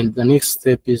 And the next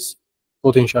step is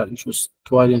potential issues,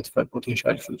 to identify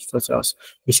potential issues such as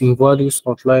missing values,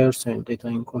 outliers, and data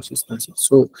inconsistencies.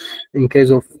 So in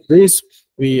case of this,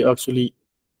 we actually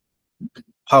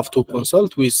have to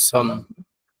consult with some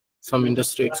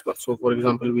industry experts. So for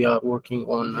example, we are working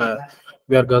on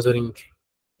we are gathering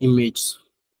images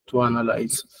to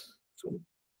analyze, so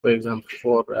for example,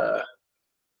 for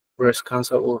breast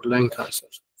cancer or lung cancer.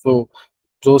 So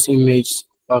those images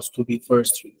has to be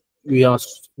first, we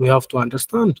have to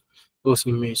understand those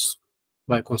images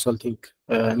by consulting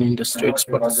an industry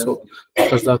expert, so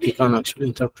because that we can actually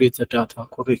interpret the data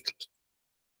correctly.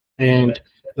 And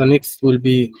the next will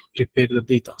be prepare the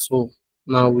data. So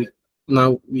now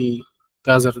we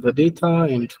gather the data,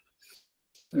 and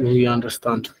we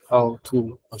understand how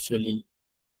to actually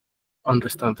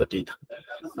understand the data.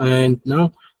 And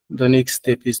now the next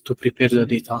step is to prepare the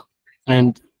data.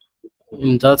 And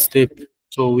in that step,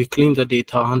 so we clean the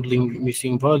data, handling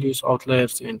missing values,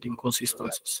 outliers, and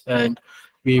inconsistencies. And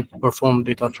we perform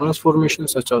data transformation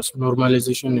such as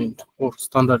normalization and or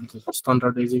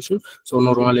standardization. So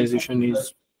normalization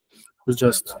is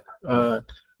just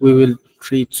we will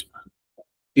treat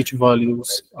each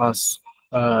values as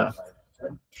the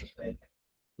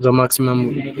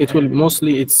maximum. It will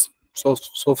mostly it's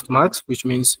soft max, which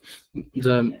means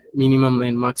the minimum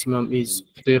and maximum is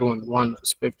 0 and 1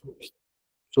 respectively.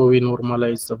 So we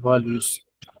normalize the values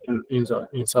in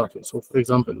software. So for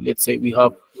example, let's say we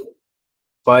have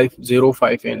 5, 0,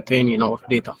 5, and 10 in our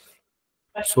data.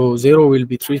 So 0 will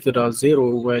be treated as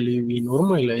 0 while we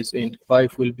normalize, and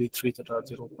 5 will be treated as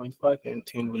 0.5, and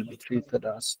 10 will be treated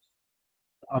as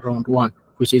around 1,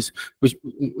 which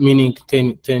meaning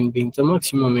 10 being the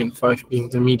maximum and 5 being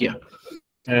the median.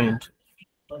 And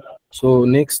so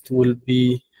next will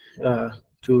be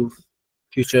to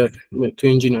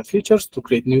engineer features to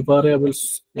create new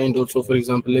variables. And also, for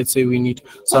example, let's say we need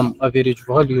some average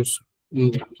values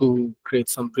to create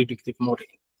some predictive model.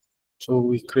 So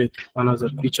we create another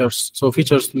features. So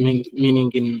features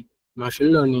meaning in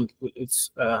machine learning,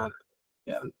 it's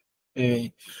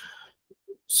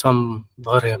some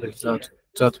variables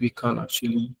that we can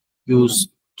actually use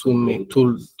to make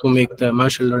the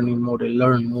machine learning model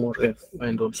learn more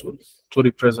and also to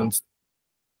represent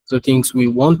the things we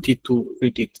wanted to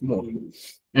predict more.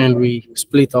 And we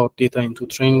split our data into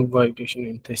training, validation,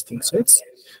 and testing sets.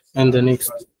 And the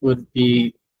next would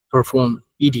be perform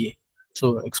EDA,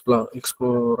 so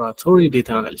exploratory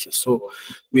data analysis. So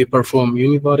we perform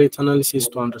univariate analysis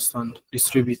to understand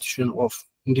distribution of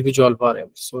individual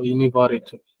variables. So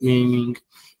univariate meaning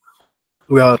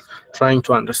we are trying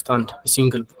to understand a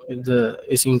single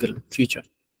feature.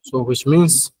 So which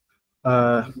means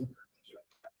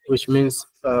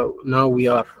now we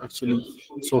are actually,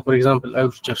 so for example, I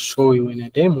will just show you in a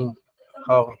demo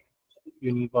how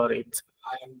univariate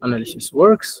analysis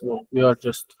works. So we are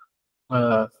just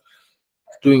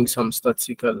doing some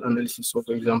statistical analysis. So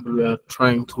for example, we are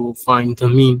trying to find the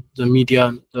mean, the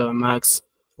median, the max,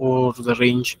 or the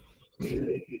range.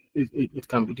 It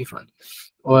can be different.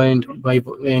 And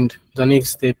the next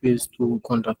step is to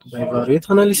conduct bivariate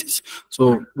analysis.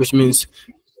 So which means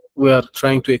we are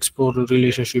trying to explore the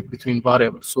relationship between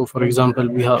variables. So for example,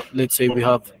 let's say we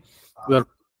are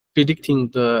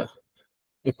predicting a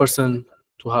person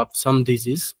to have some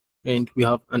disease, and we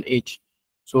have an age.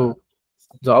 So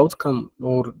the outcome,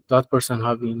 or that person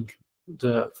having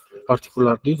the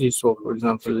particular disease, so for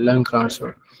example, lung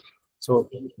cancer. So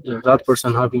that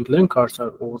person having lung cancer,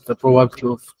 or the probability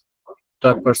of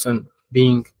that person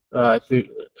being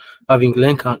having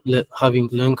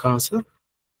lung cancer,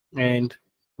 and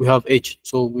we have age.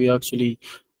 So we actually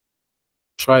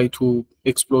try to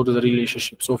explore the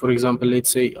relationship. So for example, let's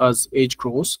say as age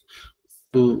grows,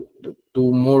 do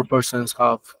more persons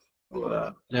have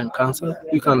lung cancer?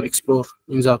 We can explore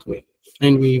in that way.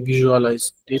 And we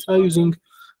visualize data using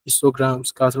histograms,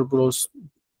 scatter plots,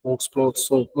 box plots.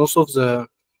 So most of the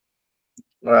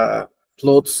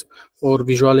plots or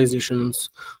visualizations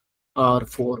are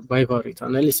for bivariate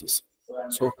analysis.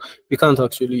 So we can't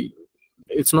actually,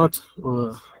 it's not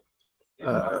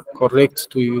correct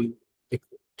to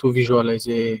visualize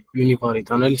a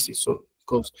univariate analysis. So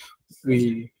because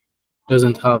we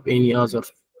doesn't have any other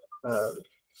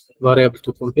variable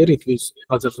to compare it with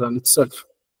other than itself.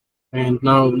 And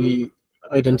now we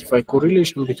identify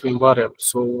correlation between variables.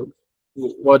 So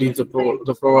what is the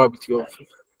probability of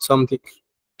something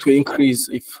to increase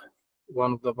if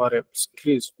one of the variables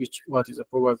increase, what is the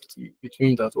probability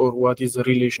between that, or what is the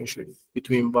relationship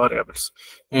between variables?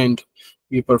 And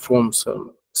we perform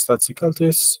some statistical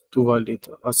tests to validate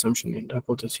assumption and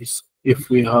hypothesis if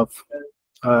we have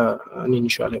an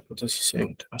initial hypothesis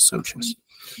and assumptions.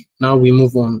 Now we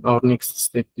move on. Our next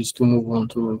step is to move on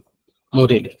to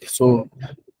modeling. So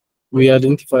we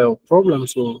identify our problem,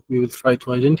 so we will try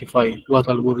to identify what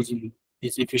algorithm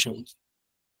is efficient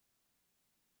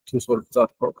to solve that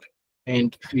problem.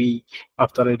 And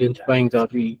after identifying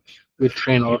that, we will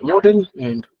train our model,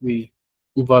 and we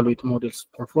evaluate model's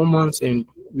performance, and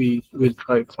we will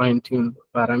try fine-tune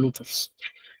parameters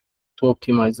to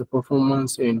optimize the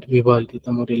performance, and we validate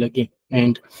the model again.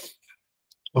 And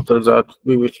after that,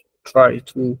 we will try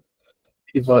to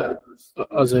evaluate.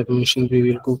 As I mentioned, we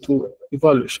will go to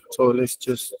evaluation. So let's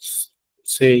just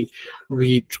say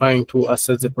we trying to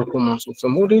assess the performance of the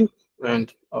model,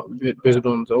 and based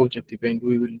on the objective, and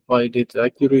we will validate the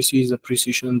accuracy, the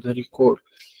precision, the record,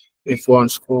 F1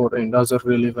 score, and other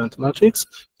relevant metrics.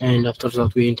 And after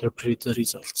that, we interpret the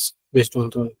results based on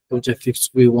the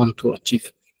objectives we want to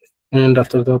achieve. And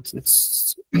after that,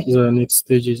 it's the next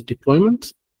stage is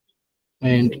deployment.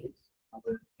 And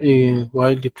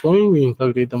while deploying, we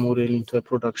integrate the model into a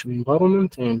production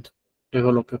environment and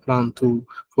develop a plan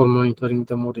for monitoring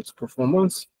the model's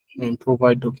performance, and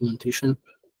provide documentation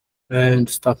and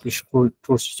establish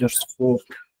procedures for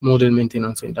model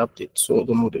maintenance and update. So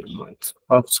the model might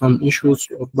have some issues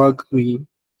or bug, we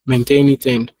maintain it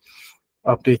and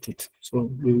update it.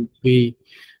 So we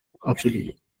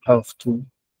actually have to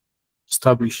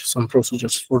establish some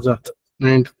procedures for that.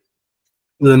 And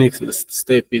the next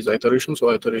step is iteration.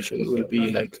 So iteration will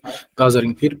be like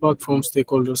gathering feedback from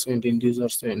stakeholders and end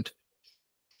users and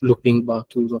looping back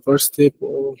to the first step,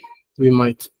 or we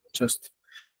might just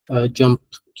jump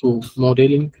to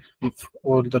modeling if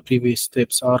all the previous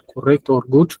steps are correct or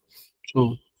good.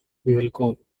 So we will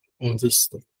go in this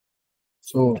step.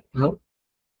 So now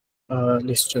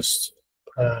let's just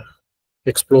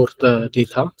explore the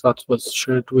data that was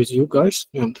shared with you guys,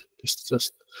 and let's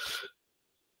just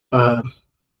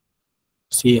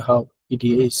see how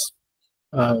EDA is,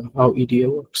 how EDA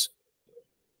works.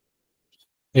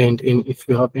 And if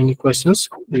you have any questions,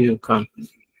 you can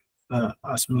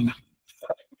ask me.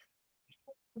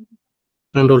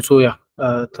 And also, yeah,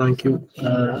 thank you,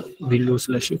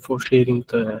 Villu for sharing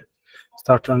the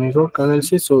starter network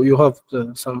analysis. So you have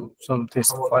some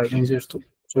test file in there too,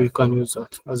 so you can use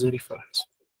that as a reference.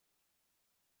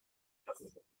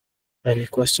 Any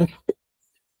question?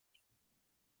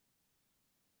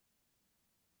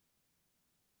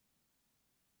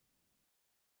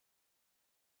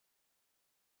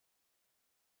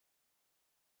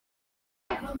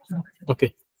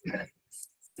 Okay.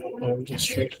 I'll just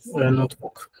share a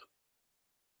notebook.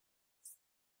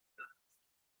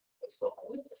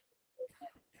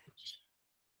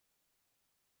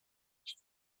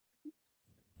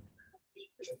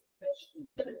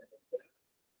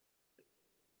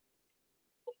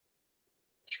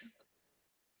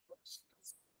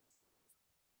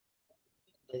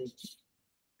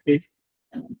 Okay.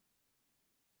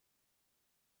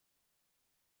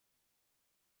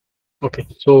 Okay.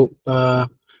 So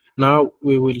now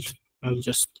I'll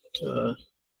just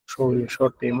show you a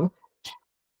short demo.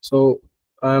 So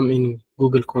I'm in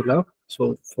Google Colab.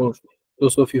 So for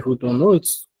those of you who don't know,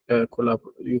 it's Colab.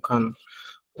 You can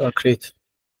create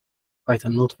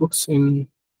Python notebooks in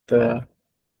the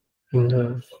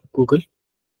Google,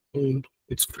 and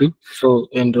it's free. So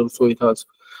and also it has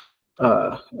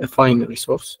a fine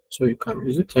resource, so you can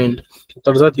use it. And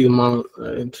after that,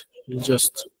 you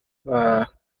just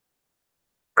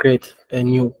create a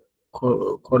new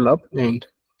collab, and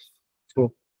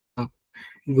so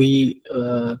we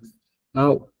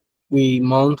now we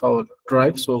mount our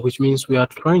drive, so which means we are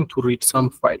trying to read some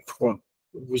file from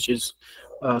which is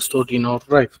stored in our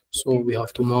drive. So we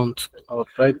have to mount our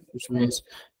drive, which means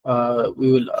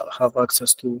we will have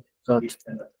access to that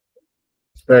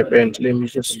drive. And let me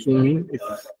just zoom in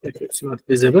if it's not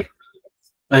visible.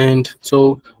 And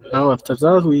so now after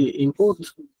that we import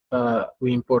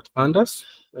pandas,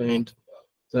 and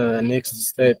the next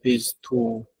step is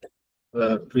to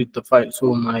read the file.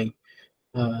 So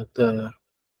the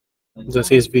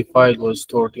CSV file was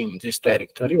stored in this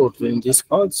directory or in this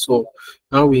file. So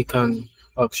now we can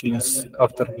actually,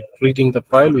 after reading the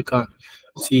file, we can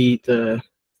see the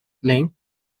name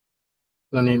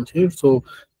here. So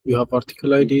you have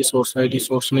article ID, source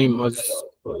name, as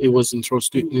it was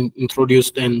introduced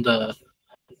in the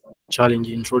challenge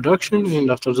introduction. And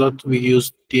after that, we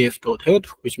use df.head,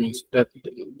 which means that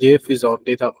df is our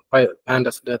data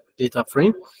pandas data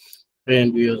frame,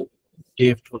 and we use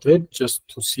df.head just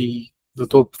to see the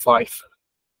top 5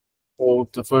 or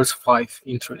the first 5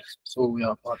 entries. So we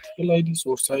have article ID,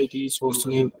 source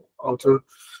name, author,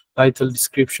 title,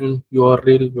 description,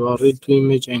 URL to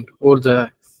image, and all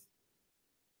the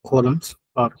columns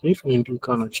are here, and you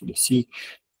can actually see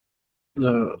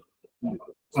the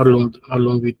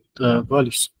along with the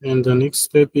values. And the next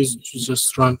step is to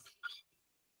just run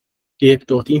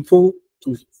df.info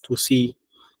to see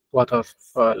what are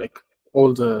like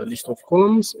all the list of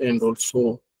columns, and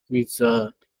also with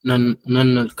the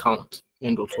null count,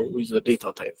 and also with the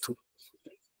data type too.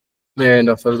 And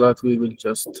after that, we will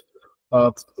just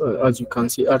as you can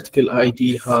see, article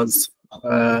ID has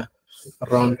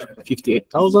around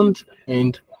 58,000,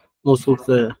 and most of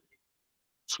the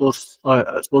source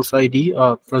ID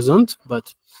are present,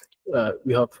 but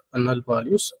we have null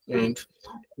values, and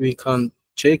we can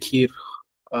check here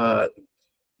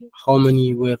how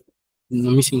many were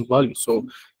missing values. So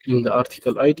in the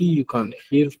article ID, you can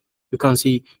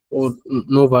see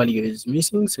no value is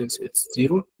missing since it's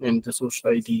 0, and the source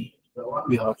ID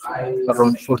we have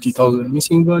around 40,000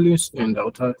 missing values, and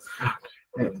outer.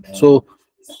 So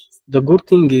the good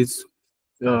thing is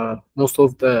most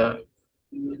of the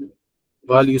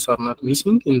values are not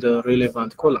missing in the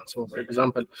relevant column. So for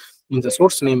example, in the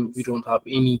source name, we don't have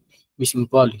any missing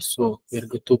values. So we're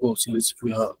good to go since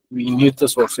we need the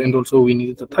source and also we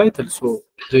need the title. So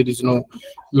there is no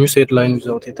new set line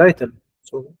without a title.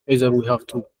 So either we have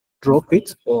to drop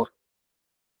it or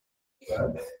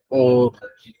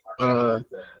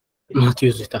not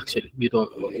use it. Actually, we don't.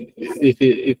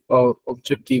 If our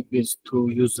objective is to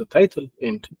use the title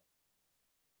and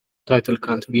title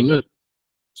can't be null,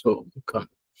 so we can.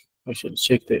 I should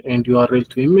check the end URL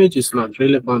to image is not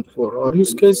relevant for our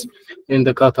use case. In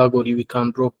the category, we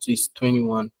can drop these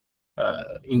 21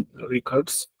 in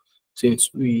records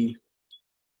since we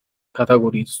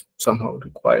categories somehow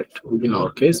required in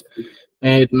our case.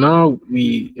 And now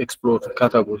we explore the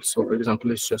categories. So for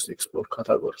example, let's just explore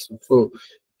categories. So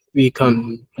we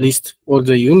can list all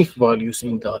the unique values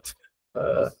in that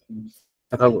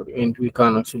category, and we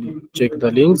can actually check the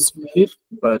links here.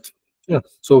 But yeah,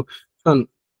 so we can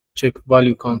check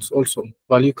value counts also.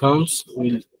 Value counts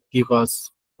will give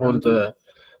us all the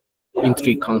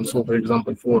entry counts. So for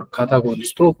example, for category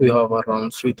stock, we have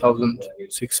around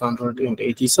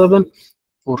 3,687.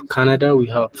 For Canada, we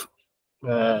have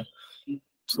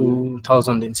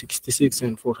 2,066,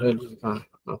 and for health, we can,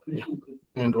 okay.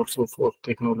 And also for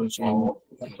technology, and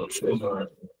also,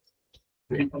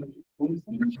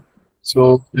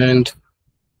 so, and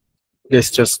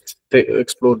let's just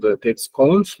explore the text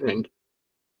columns, and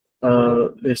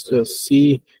let's just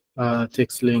see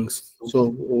text links.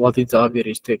 So what is the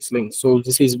average text length? So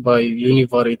this is by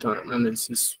univariate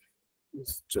analysis.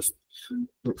 It's just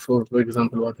for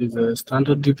example, what is the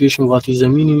standard deviation, what is the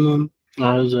minimum,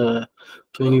 the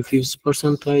 25th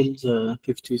percentile, the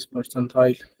 50th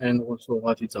percentile, and also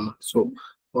what is the max. So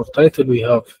for title, we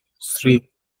have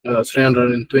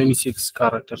 326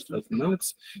 characters as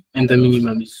max, and the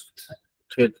minimum is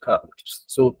 12 characters.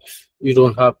 So we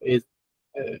don't have it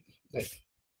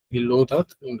below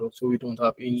that, and also we don't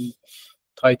have any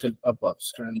title above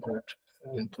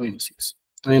 326.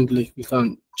 And we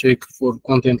can check for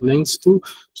content lengths too.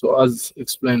 So as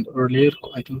explained earlier,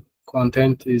 I think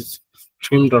content is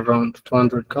trimmed around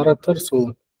 200 characters.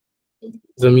 So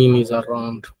the mean is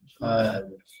around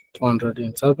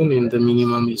 207, and the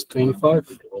minimum is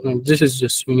 25. And this is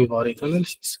just univariate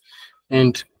analysis.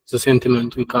 And the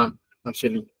sentiment, we can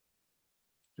actually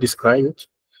describe it.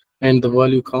 And the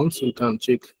value counts, we can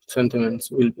check sentiments.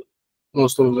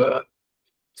 Most of the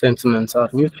sentiments are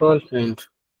neutral, and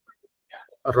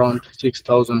around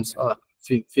 6,000 are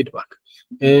feedback.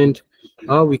 And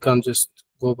now we can just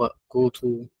go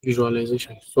to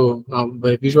visualization. So now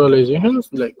by visualizations,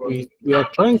 like we are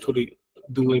trying to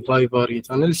do a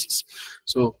bivariate analysis.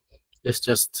 So let's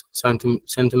just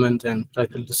sentiment and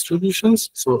title distributions.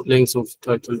 So length of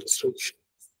title distribution.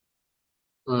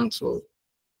 And so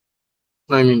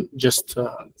I mean just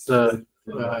the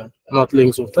not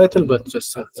links of title, but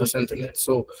just the sentiment.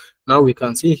 So now we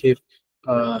can see here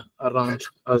around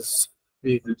as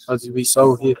we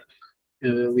saw here,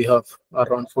 we have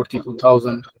around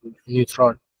 42,000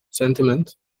 neutral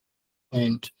sentiment,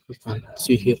 and we can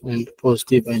see here and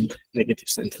positive and negative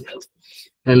sentiment.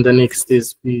 And the next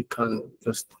is we can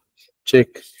just check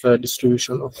the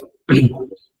distribution of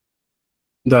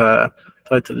the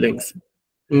title links,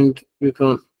 and we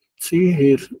can see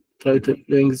here title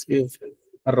links is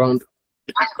around.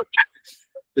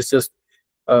 It's just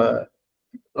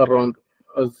around,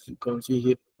 as you can see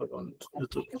here, around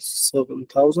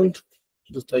 7,000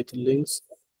 the title links,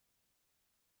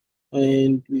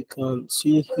 and we can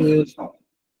see here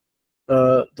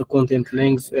the content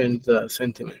links and the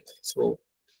sentiment. So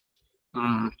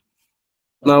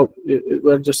now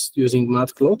we're just using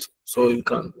matplot, so you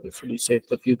can actually set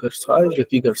the figure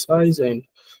size, and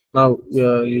now we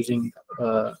are using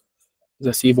the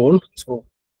seaborn. So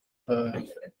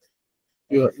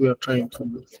we are trying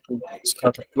to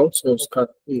scatter plot. So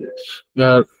we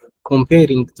are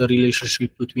comparing the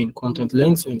relationship between content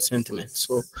length and sentiment.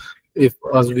 So if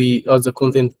as the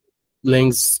content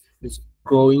length is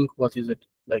growing, what is it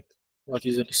like? What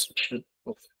is the distribution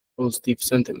of positive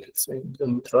sentiments and the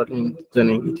neutral and the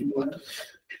negative one?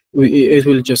 It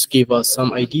will just give us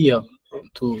some idea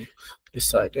to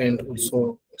decide. And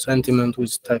also sentiment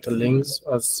with title links,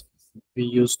 as we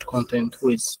used content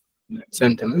with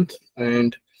sentiment.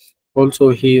 And also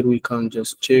here we can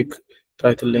just check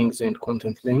title links and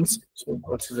content links. So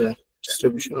what's the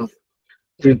distribution of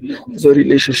the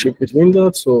relationship between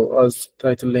that? So as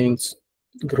title links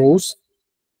grows,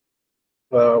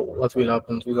 what will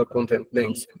happen to the content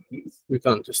links? We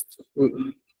can just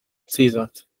see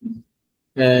that.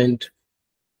 And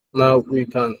now we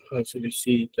can actually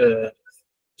see the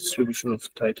distribution of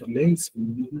title links.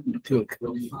 I think,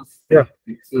 yeah,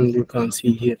 and you can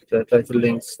see here the title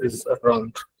links is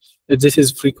around This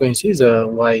is frequency, the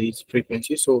Y is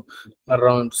frequency, so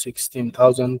around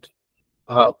 16,000,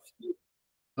 around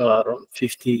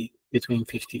 50, between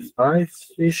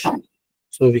 55-ish.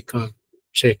 So we can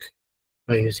check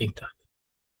by using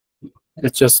that.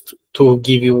 It's just to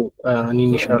give you an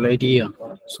initial idea.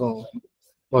 So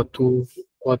what to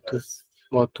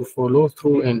follow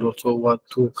through, and also what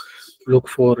to look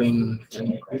for in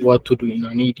what to do in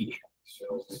an ED.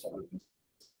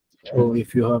 So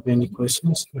if you have any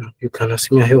questions, you can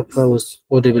ask me. I hope I was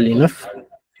audible enough.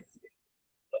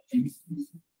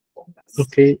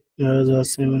 Okay, the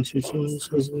assignment situations.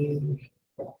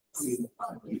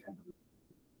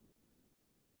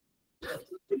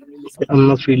 I'm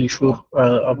not really sure,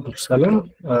 Abdul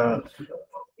Salam.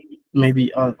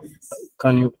 Maybe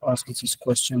can you ask this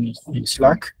question in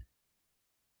Slack?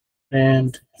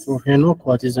 And for Henok,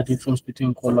 what is the difference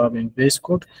between Colab and base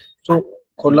code? So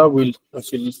Colab will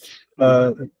actually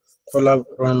Colab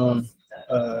run on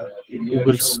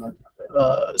Google's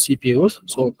CPUs.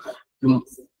 So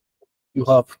you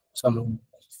have some,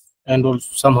 and also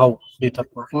somehow better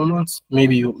performance.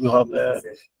 Maybe you have a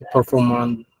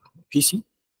performance PC,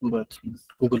 but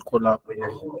Google Colab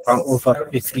offer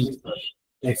a free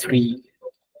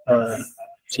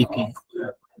CPU.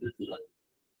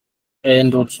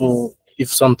 And also,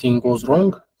 if something goes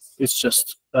wrong, it's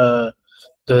just the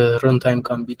runtime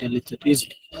can be deleted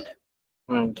easily.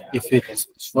 And if it's,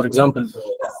 for example,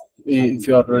 if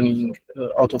you are running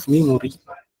out of memory,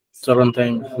 the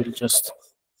runtime will just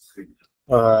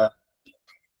the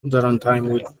runtime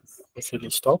will actually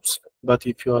stops. But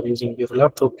if you are using your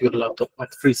laptop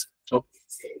might freeze. So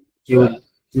you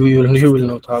will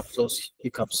not have those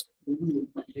hiccups.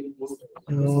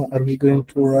 Are we going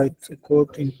to write a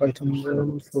code in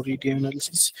Python for ED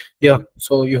analysis? Yeah,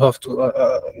 so you have to,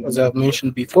 as I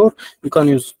mentioned before, you can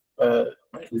use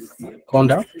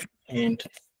Conda, and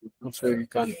also you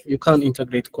can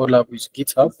integrate Colab with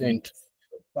GitHub and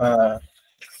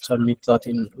submit that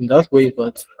in that way,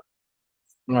 but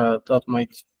that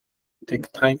might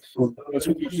take time. So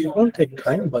it won't take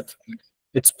time, but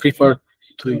it's preferred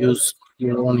to use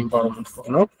your own environment for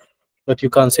now. But you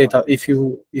can set up, if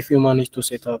you manage to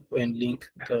set up and link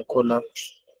the Colab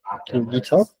to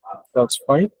GitHub, that's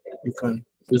fine. You can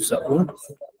use that one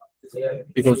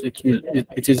because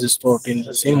it is stored in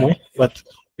the same way. But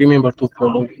remember to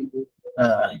follow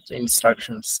the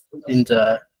instructions in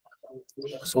the.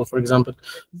 So, for example,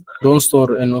 don't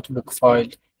store a notebook file.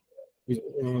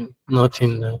 Not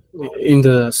in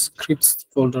the scripts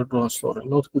folder. Don't store a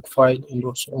notebook file, and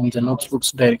also in the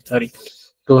notebooks directory,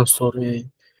 don't store a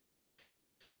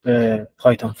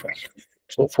Python file.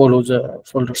 So follow the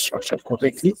folder structure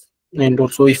correctly, and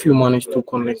also if you manage to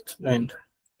connect and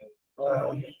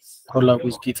collab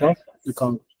with GitHub, you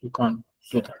can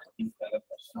do that.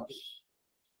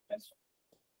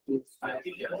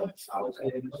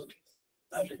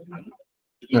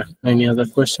 Yeah. Any other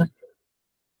question?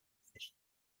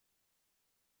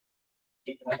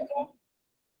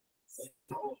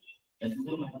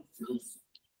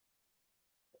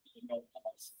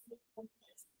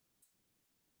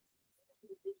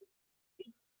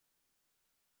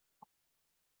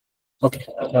 Okay.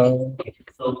 Okay.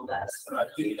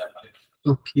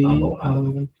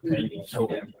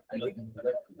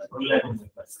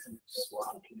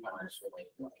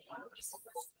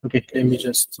 Okay. Let me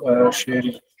just share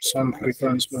some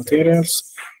reference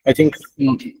materials. I think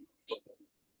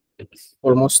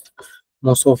almost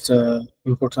most of the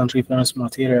important reference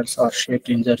materials are shared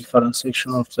in the reference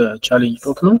section of the challenge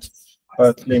document.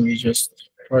 But let me just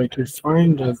try to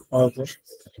find the other.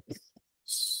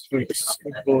 For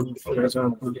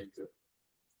example, it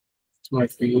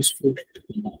might be useful.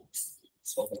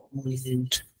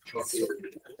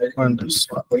 And this,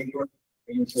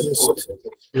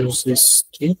 use this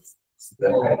key.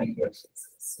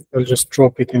 I'll just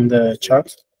drop it in the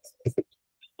chat.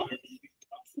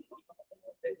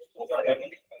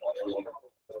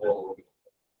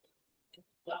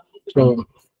 So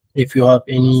if you have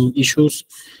any issues,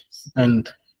 and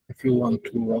if you want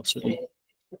to actually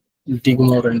dig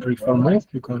more and refer more,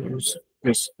 you can use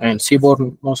this. And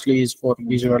Seaborn mostly is for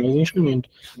visualization, and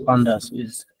Pandas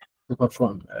is to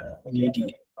perform an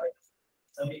ED.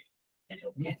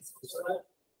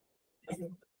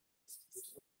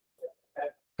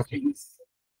 Okay.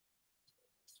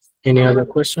 Any other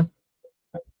question?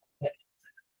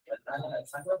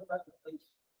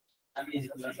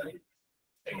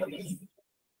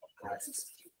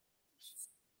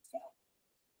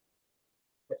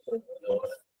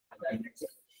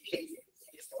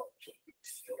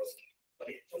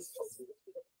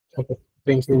 Okay.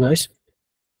 Thank you, guys.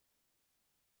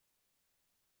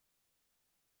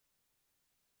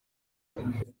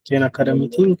 Can Academy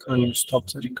meeting? Can you stop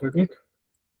the recording?